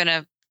and you're going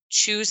to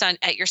choose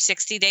at your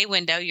 60-day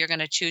window, you're going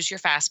to choose your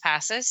Fast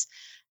Passes.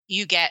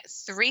 You get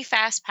 3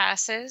 Fast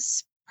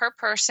Passes per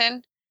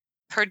person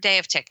per day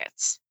of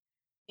tickets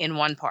in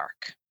one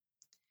park.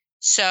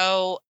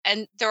 So,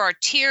 and there are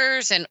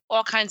tiers and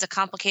all kinds of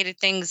complicated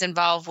things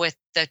involved with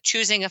the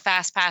choosing of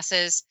Fast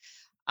Passes.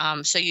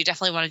 So you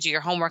definitely want to do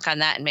your homework on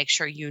that and make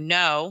sure you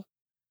know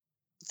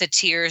the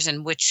tiers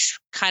and which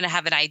kind of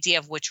have an idea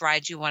of which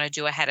rides you want to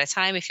do ahead of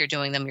time if you're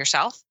doing them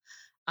yourself.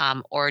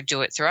 Or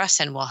do it through us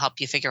and we'll help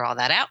you figure all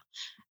that out.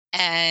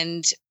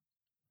 And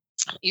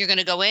you're going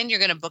to go in, you're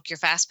going to book your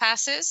Fast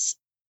Passes,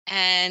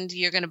 and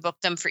you're going to book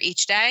them for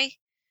each day.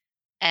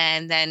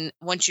 And then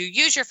once you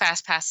use your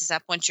Fast Passes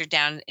up, once you're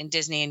down in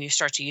Disney and you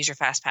start to use your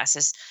Fast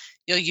Passes,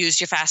 you'll use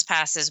your Fast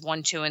Passes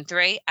 1, 2, and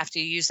 3. After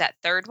you use that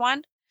third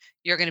one,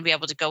 you're going to be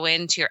able to go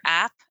into your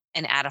app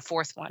and add a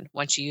fourth one.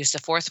 Once you use the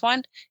fourth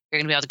one, you're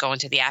going to be able to go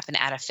into the app and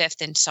add a fifth,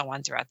 and so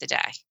on throughout the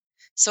day.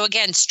 So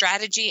again,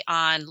 strategy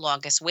on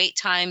longest wait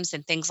times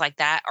and things like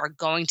that are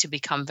going to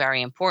become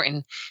very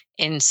important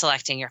in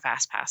selecting your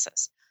Fast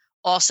Passes.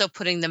 Also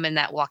putting them in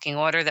that walking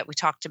order that we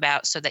talked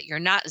about so that you're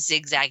not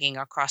zigzagging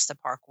across the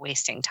park,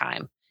 wasting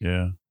time.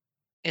 Yeah.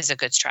 Is a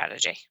good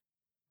strategy.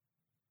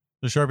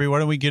 So Sharpie, why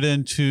don't we get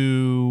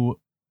into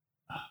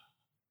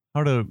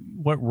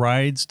what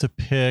rides to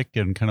pick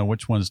and kind of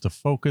which ones to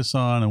focus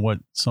on and what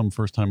some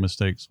first time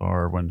mistakes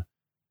are when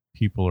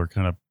people are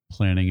kind of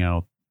planning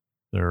out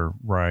their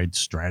ride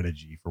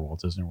strategy for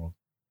Walt Disney World.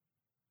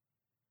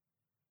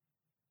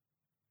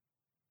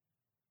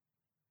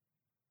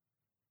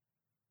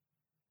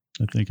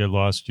 I think I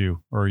lost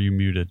you, or are you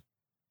muted?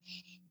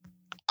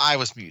 I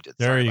was muted.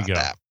 There Sorry you about go.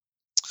 that.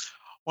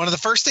 One of the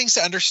first things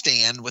to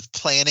understand with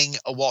planning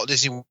a Walt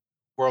Disney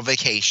World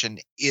vacation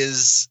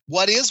is,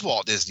 what is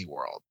Walt Disney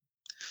World?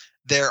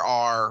 There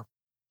are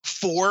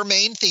 4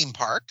 main theme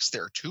parks.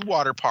 There are 2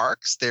 water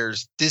parks.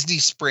 There's Disney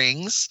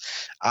Springs,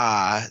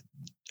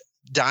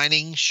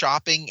 dining,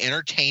 shopping,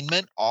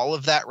 entertainment, all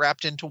of that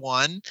wrapped into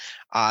one.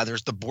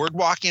 There's the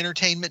Boardwalk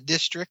Entertainment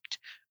District.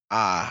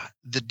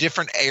 The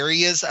different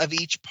areas of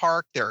each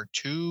park. There are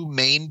 2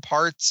 main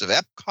parts of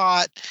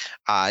Epcot,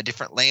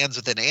 different lands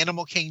within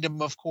Animal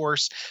Kingdom, of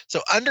course.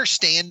 So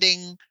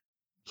understanding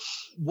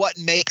what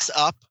makes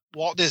up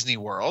Walt Disney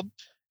World.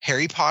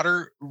 Harry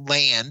Potter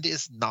Land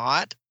is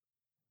not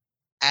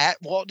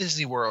at Walt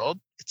Disney World.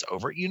 It's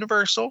over at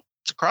Universal.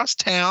 It's across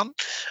town.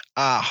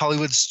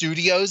 Hollywood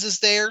Studios is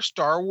there.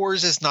 Star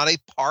Wars is not a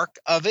park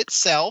of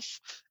itself.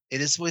 It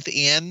is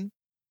within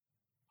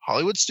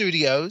Hollywood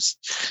Studios.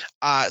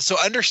 So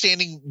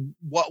understanding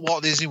what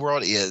Walt Disney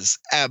World is,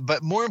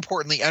 but more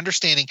importantly,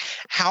 understanding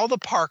how the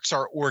parks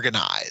are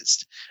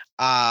organized.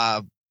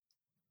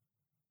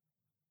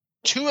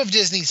 2 of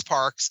Disney's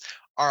parks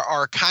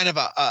are kind of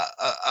a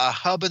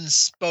hub and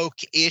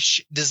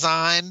spoke-ish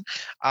design,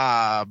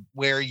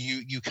 where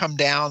you come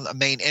down a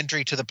main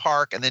entry to the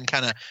park and then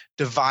kind of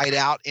divide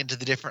out into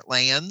the different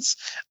lands.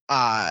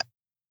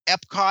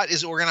 Epcot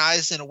is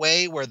organized in a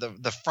way where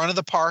the front of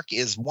the park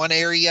is one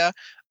area,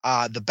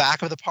 the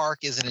back of the park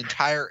is an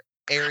entire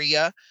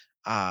area.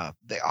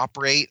 They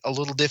operate a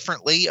little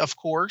differently, of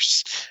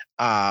course.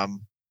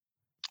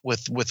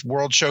 With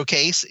World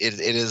Showcase, it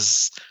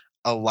is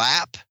a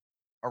lap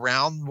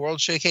around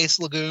World Showcase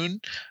Lagoon,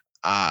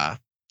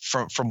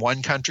 from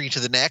one country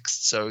to the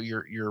next. So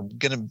you're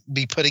going to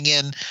be putting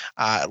in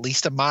at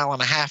least 1.5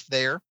 miles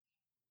there.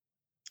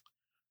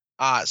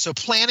 So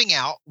planning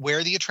out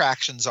where the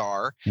attractions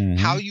are,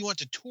 how you want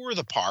to tour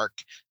the park.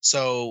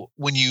 So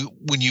when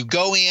you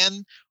go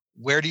in,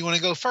 where do you want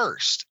to go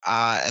first?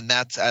 And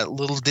that's a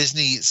little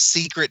Disney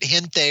secret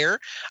hint there,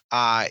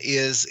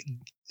 is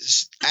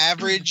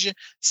average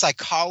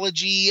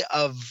psychology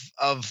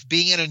of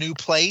being in a new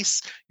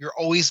place. You're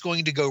always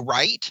going to go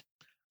right.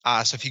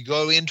 So if you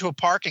go into a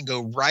park and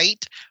go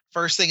right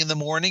first thing in the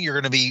morning, you're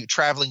going to be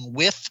traveling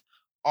with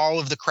all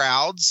of the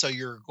crowds. So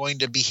you're going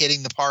to be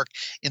hitting the park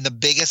in the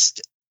biggest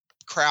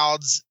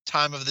crowds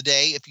time of the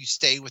day if you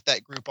stay with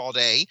that group all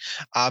day.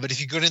 But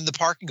if you go in the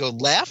park and go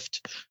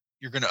left,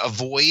 you're going to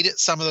avoid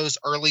some of those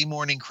early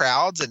morning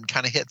crowds and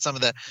kind of hit some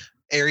of the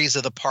areas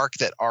of the park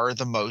that are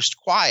the most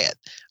quiet.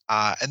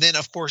 And then,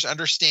 of course,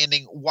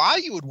 understanding why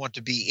you would want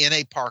to be in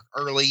a park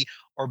early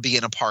or be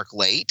in a park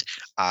late.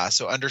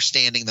 So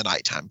understanding the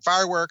nighttime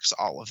fireworks,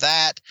 all of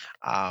that,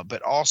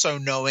 but also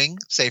knowing,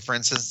 say, for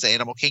instance, the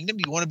Animal Kingdom,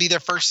 you want to be there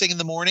first thing in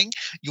the morning.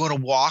 You want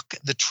to walk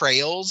the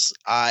trails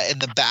in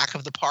the back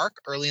of the park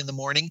early in the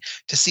morning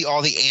to see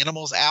all the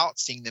animals out,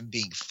 seeing them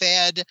being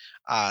fed,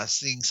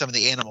 seeing some of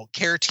the animal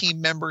care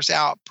team members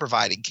out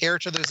providing care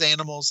to those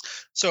animals.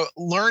 So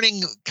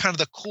learning kind of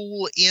the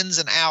cool ins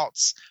and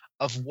outs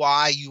of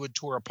why you would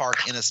tour a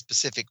park in a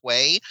specific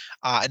way,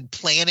 and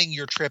planning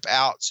your trip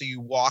out so you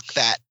walk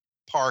that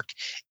park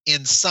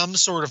in some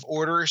sort of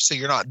order, so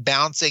you're not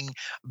bouncing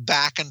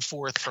back and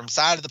forth from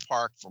side of the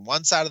park, from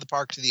one side of the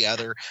park to the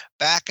other,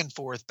 back and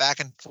forth,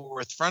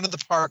 front of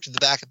the park to the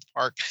back of the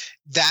park.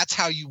 That's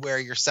how you wear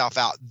yourself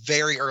out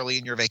very early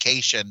in your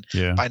vacation,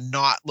 by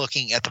not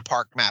looking at the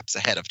park maps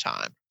ahead of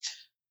time.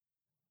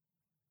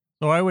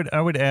 So I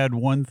would add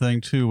one thing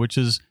too, which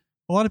is,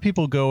 a lot of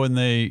people go and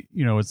they,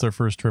 it's their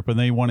first trip and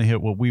they want to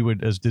hit what we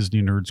would, as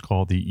Disney nerds,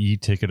 call the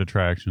e-ticket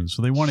attractions.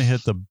 So they want to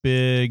hit the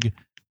big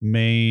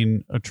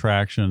main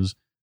attractions.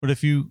 But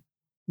if you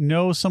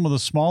know some of the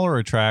smaller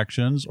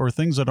attractions or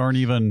things that aren't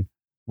even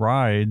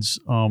rides,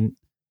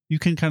 you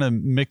can kind of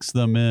mix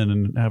them in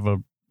and have a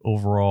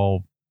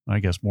overall, I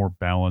guess, more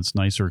balanced,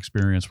 nicer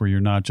experience where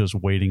you're not just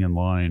waiting in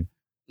line.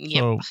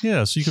 Yep.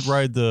 So you could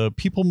ride the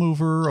People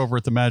Mover over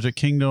at the Magic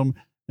Kingdom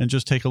and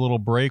just take a little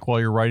break while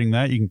you're riding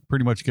that. You can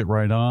pretty much get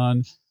right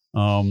on.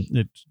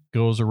 It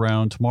goes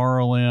around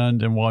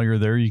Tomorrowland, and while you're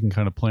there, you can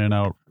kind of plan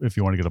out if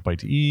you want to get a bite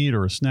to eat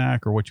or a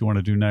snack or what you want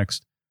to do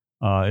next.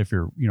 If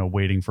you're,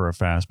 waiting for a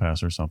fast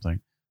pass or something.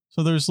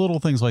 So there's little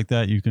things like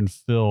that you can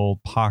fill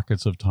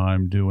pockets of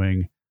time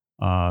doing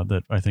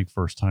that I think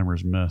first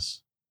timers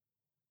miss.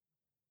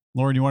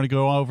 Lauren, you want to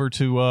go over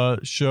to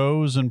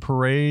shows and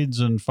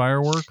parades and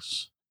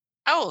fireworks?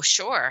 Oh,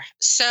 sure.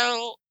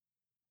 So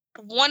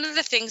one of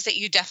the things that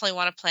you definitely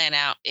want to plan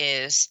out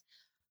is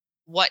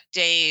what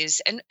days,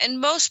 and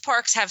most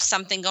parks have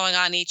something going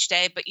on each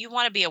day, but you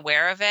want to be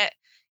aware of it.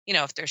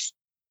 If there's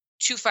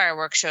 2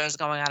 fireworks shows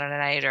going on in a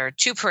night or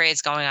 2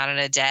 parades going on in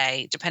a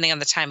day, depending on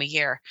the time of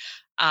year,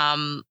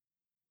 you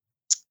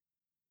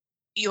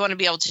want to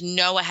be able to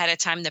know ahead of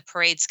time the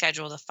parade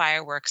schedule, the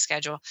fireworks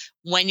schedule.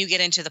 When you get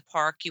into the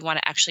park, you want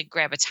to actually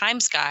grab a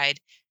times guide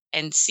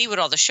and see what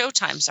all the show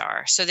times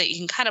are so that you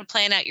can kind of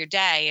plan out your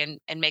day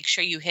and make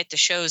sure you hit the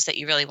shows that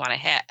you really want to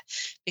hit,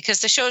 because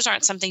the shows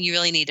aren't something you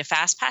really need to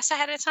fast pass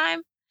ahead of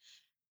time.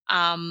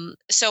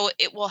 So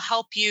it will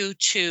help you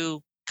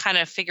to kind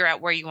of figure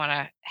out where you want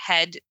to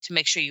head to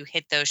make sure you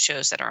hit those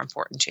shows that are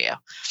important to you.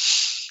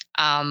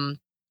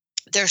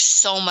 There's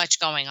so much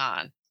going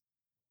on.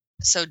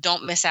 So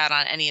don't miss out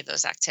on any of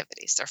those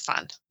activities. They're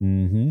fun.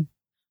 Mm-hmm.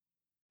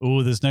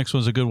 Oh, this next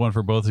one's a good one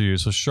for both of you.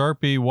 So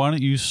Sharpie, why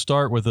don't you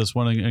start with this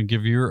one and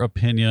give your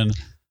opinion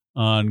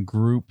on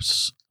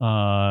groups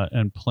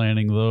and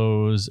planning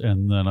those,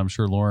 and then I'm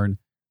sure Lauren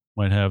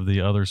might have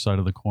the other side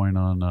of the coin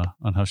on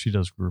how she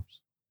does groups.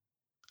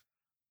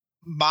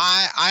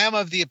 I am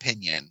of the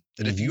opinion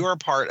that if you are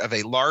part of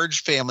a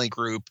large family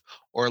group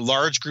or a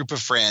large group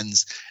of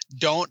friends,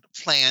 don't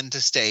plan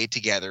to stay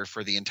together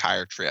for the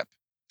entire trip.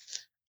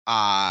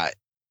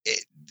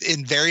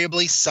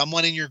 Invariably,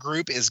 someone in your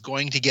group is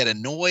going to get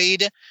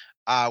annoyed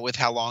with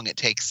how long it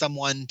takes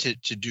someone to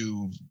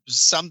do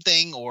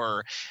something,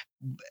 or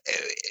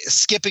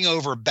skipping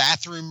over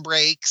bathroom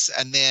breaks,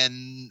 and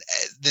then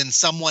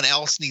someone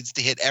else needs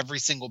to hit every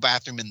single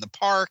bathroom in the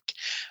park.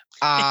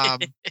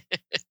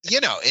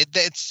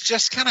 It's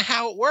just kind of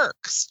how it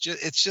works.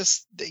 It's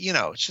just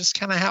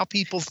kind of how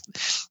people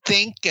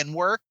think and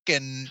work,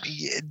 and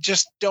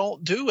just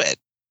don't do it.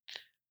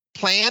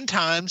 Plan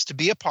times to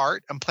be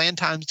apart and plan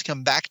times to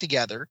come back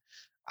together,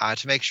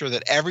 to make sure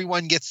that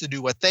everyone gets to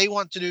do what they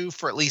want to do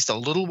for at least a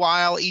little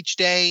while each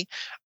day.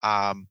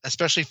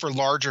 Especially for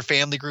larger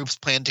family groups,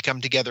 plan to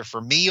come together for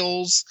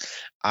meals.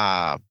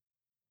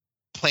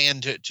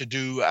 Plan to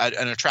do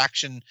an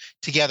attraction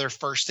together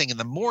first thing in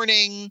the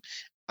morning.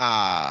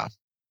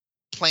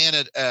 Plan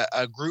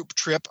a group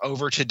trip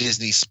over to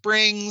Disney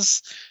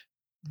Springs.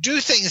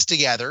 Do things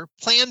together,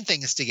 plan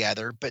things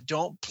together, but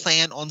don't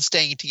plan on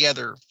staying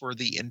together for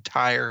the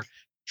entire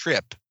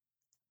trip.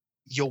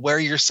 You'll wear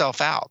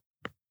yourself out.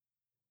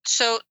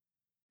 So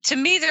to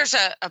me, there's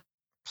a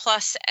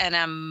plus and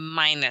a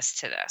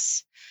minus to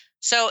this.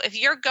 So if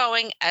you're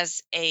going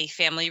as a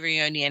family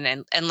reunion,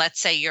 and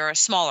let's say you're a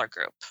smaller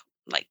group,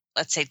 like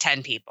let's say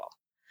 10 people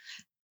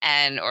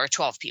or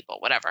 12 people,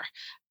 whatever,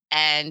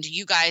 and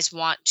you guys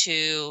want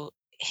to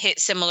hit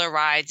similar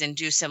rides and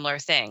do similar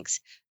things,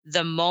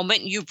 the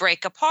moment you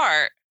break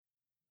apart,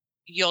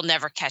 you'll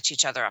never catch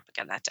each other up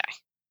again that day,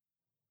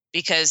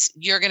 because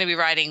you're going to be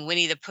riding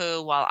Winnie the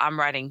Pooh while I'm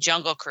riding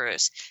Jungle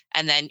Cruise.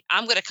 And then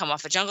I'm going to come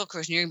off a Jungle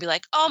Cruise and you're going to be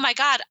like, oh my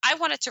God, I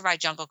wanted to ride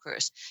Jungle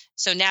Cruise.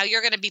 So now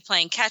you're going to be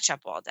playing catch up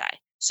all day.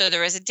 So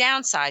there is a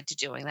downside to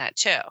doing that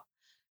too.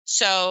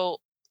 So,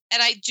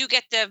 and I do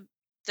get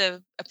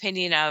the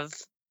opinion of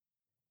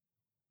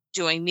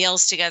doing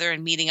meals together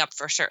and meeting up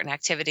for certain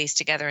activities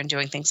together and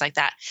doing things like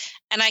that.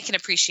 And I can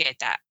appreciate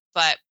that.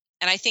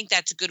 And I think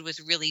that's good with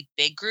really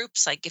big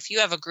groups. Like if you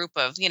have a group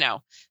of,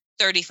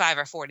 35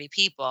 or 40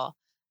 people,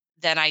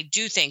 then I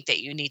do think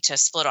that you need to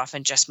split off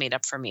and just meet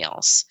up for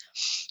meals.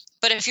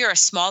 But if you're a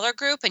smaller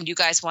group and you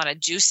guys want to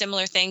do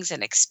similar things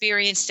and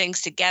experience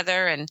things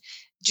together and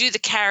do the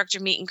character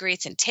meet and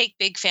greets and take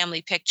big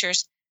family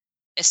pictures,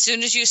 as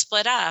soon as you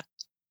split up,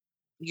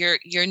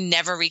 you're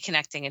never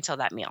reconnecting until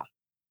that meal,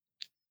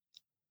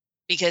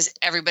 because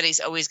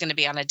everybody's always going to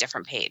be on a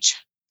different page.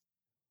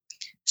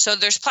 So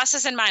there's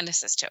pluses and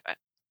minuses to it.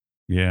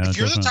 Yeah. If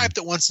you're the type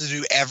that wants to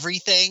do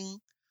everything,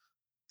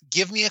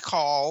 give me a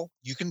call.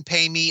 You can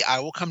pay me. I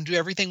will come do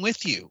everything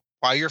with you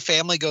while your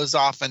family goes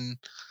off and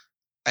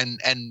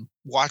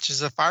watches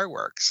the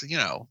fireworks.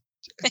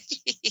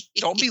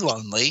 Don't be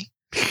lonely.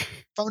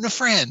 Phone a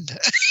friend.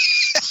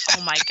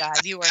 Oh my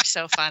God, you are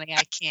so funny.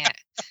 I can't.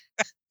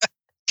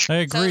 I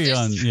agree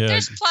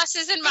There's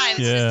pluses and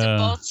minuses to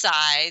both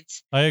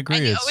sides. I agree.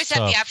 And you always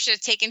have the option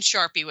of taking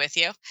Sharpie with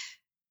you.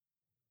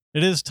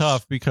 It is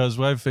tough because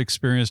I've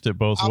experienced it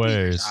both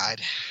ways.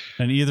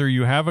 And either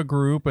you have a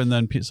group and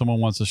then someone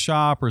wants to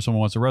shop or someone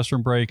wants a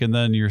restroom break, and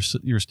then you're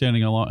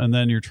standing alone, and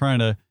then you're trying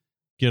to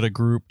get a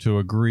group to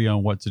agree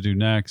on what to do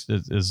next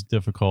is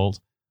difficult.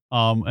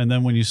 And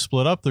then when you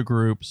split up the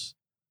groups,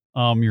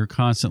 you're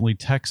constantly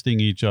texting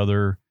each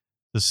other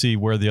to see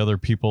where the other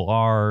people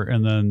are,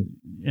 and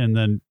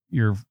then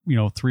you're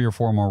 3 or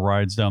 4 more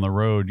rides down the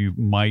road, you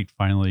might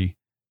finally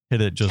hit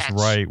it just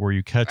right where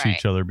you catch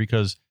each other,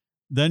 because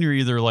then you're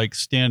either like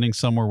standing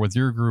somewhere with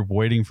your group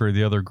waiting for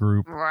the other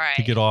group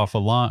to get off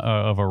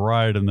of a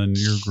ride, and then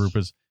your group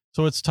is.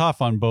 So it's tough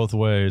on both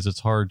ways. It's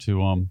hard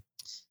to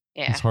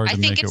It's hard to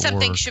make it work. I think it's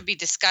something should be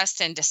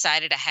discussed and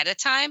decided ahead of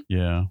time.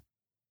 Yeah.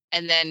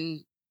 And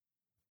then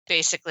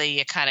basically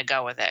you kind of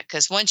go with it,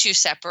 because once you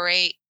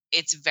separate,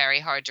 it's very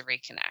hard to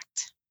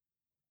reconnect.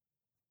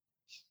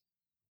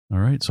 All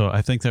right. So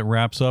I think that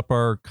wraps up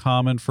our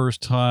common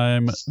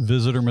first-time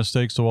visitor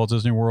mistakes to Walt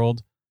Disney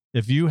World.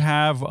 If you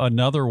have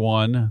another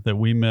one that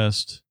we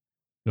missed,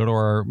 go to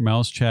our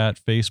Mouse Chat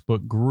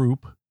Facebook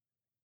group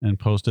and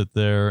post it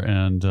there,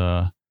 and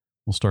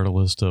we'll start a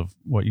list of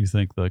what you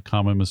think the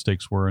common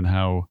mistakes were and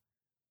how,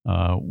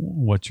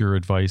 what your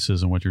advice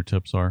is and what your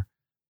tips are.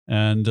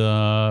 And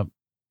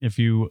if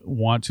you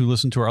want to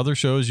listen to our other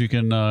shows, you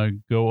can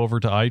go over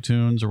to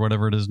iTunes or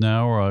whatever it is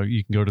now, or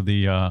you can go to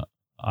the,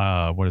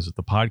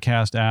 the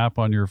podcast app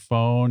on your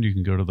phone. You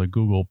can go to the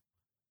Google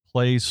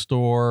Play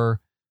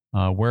Store.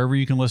 Wherever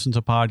you can listen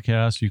to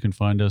podcasts, you can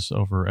find us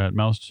over at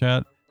Mouse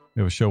Chat.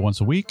 We have a show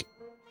once a week.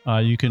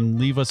 You can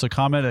leave us a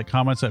comment at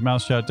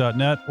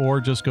comments@mousechat.net,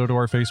 or just go to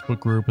our Facebook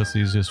group. That's the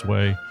easiest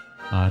way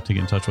to get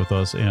in touch with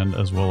us, and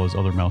as well as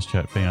other Mouse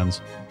Chat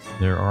fans.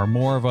 There are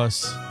more of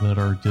us that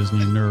are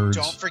Disney nerds.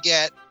 Don't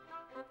forget,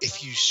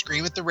 if you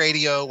scream at the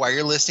radio while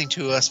you're listening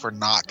to us, we're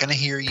not going to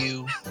hear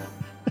you.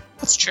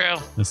 It's true.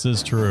 This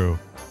is true.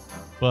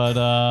 But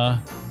I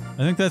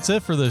think that's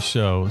it for this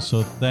show.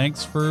 So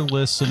thanks for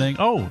listening.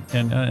 Oh,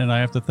 and I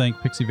have to thank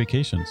Pixie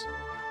Vacations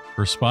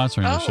for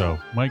sponsoring the show.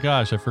 My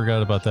gosh, I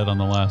forgot about that on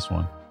the last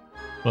one.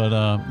 But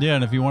yeah,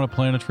 and if you want to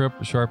plan a trip,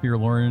 Sharpie or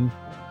Lauren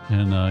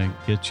can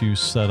get you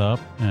set up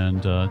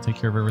and take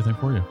care of everything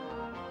for you.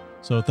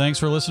 So thanks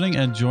for listening,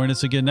 and join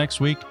us again next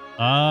week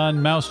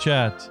on Mouse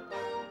Chat.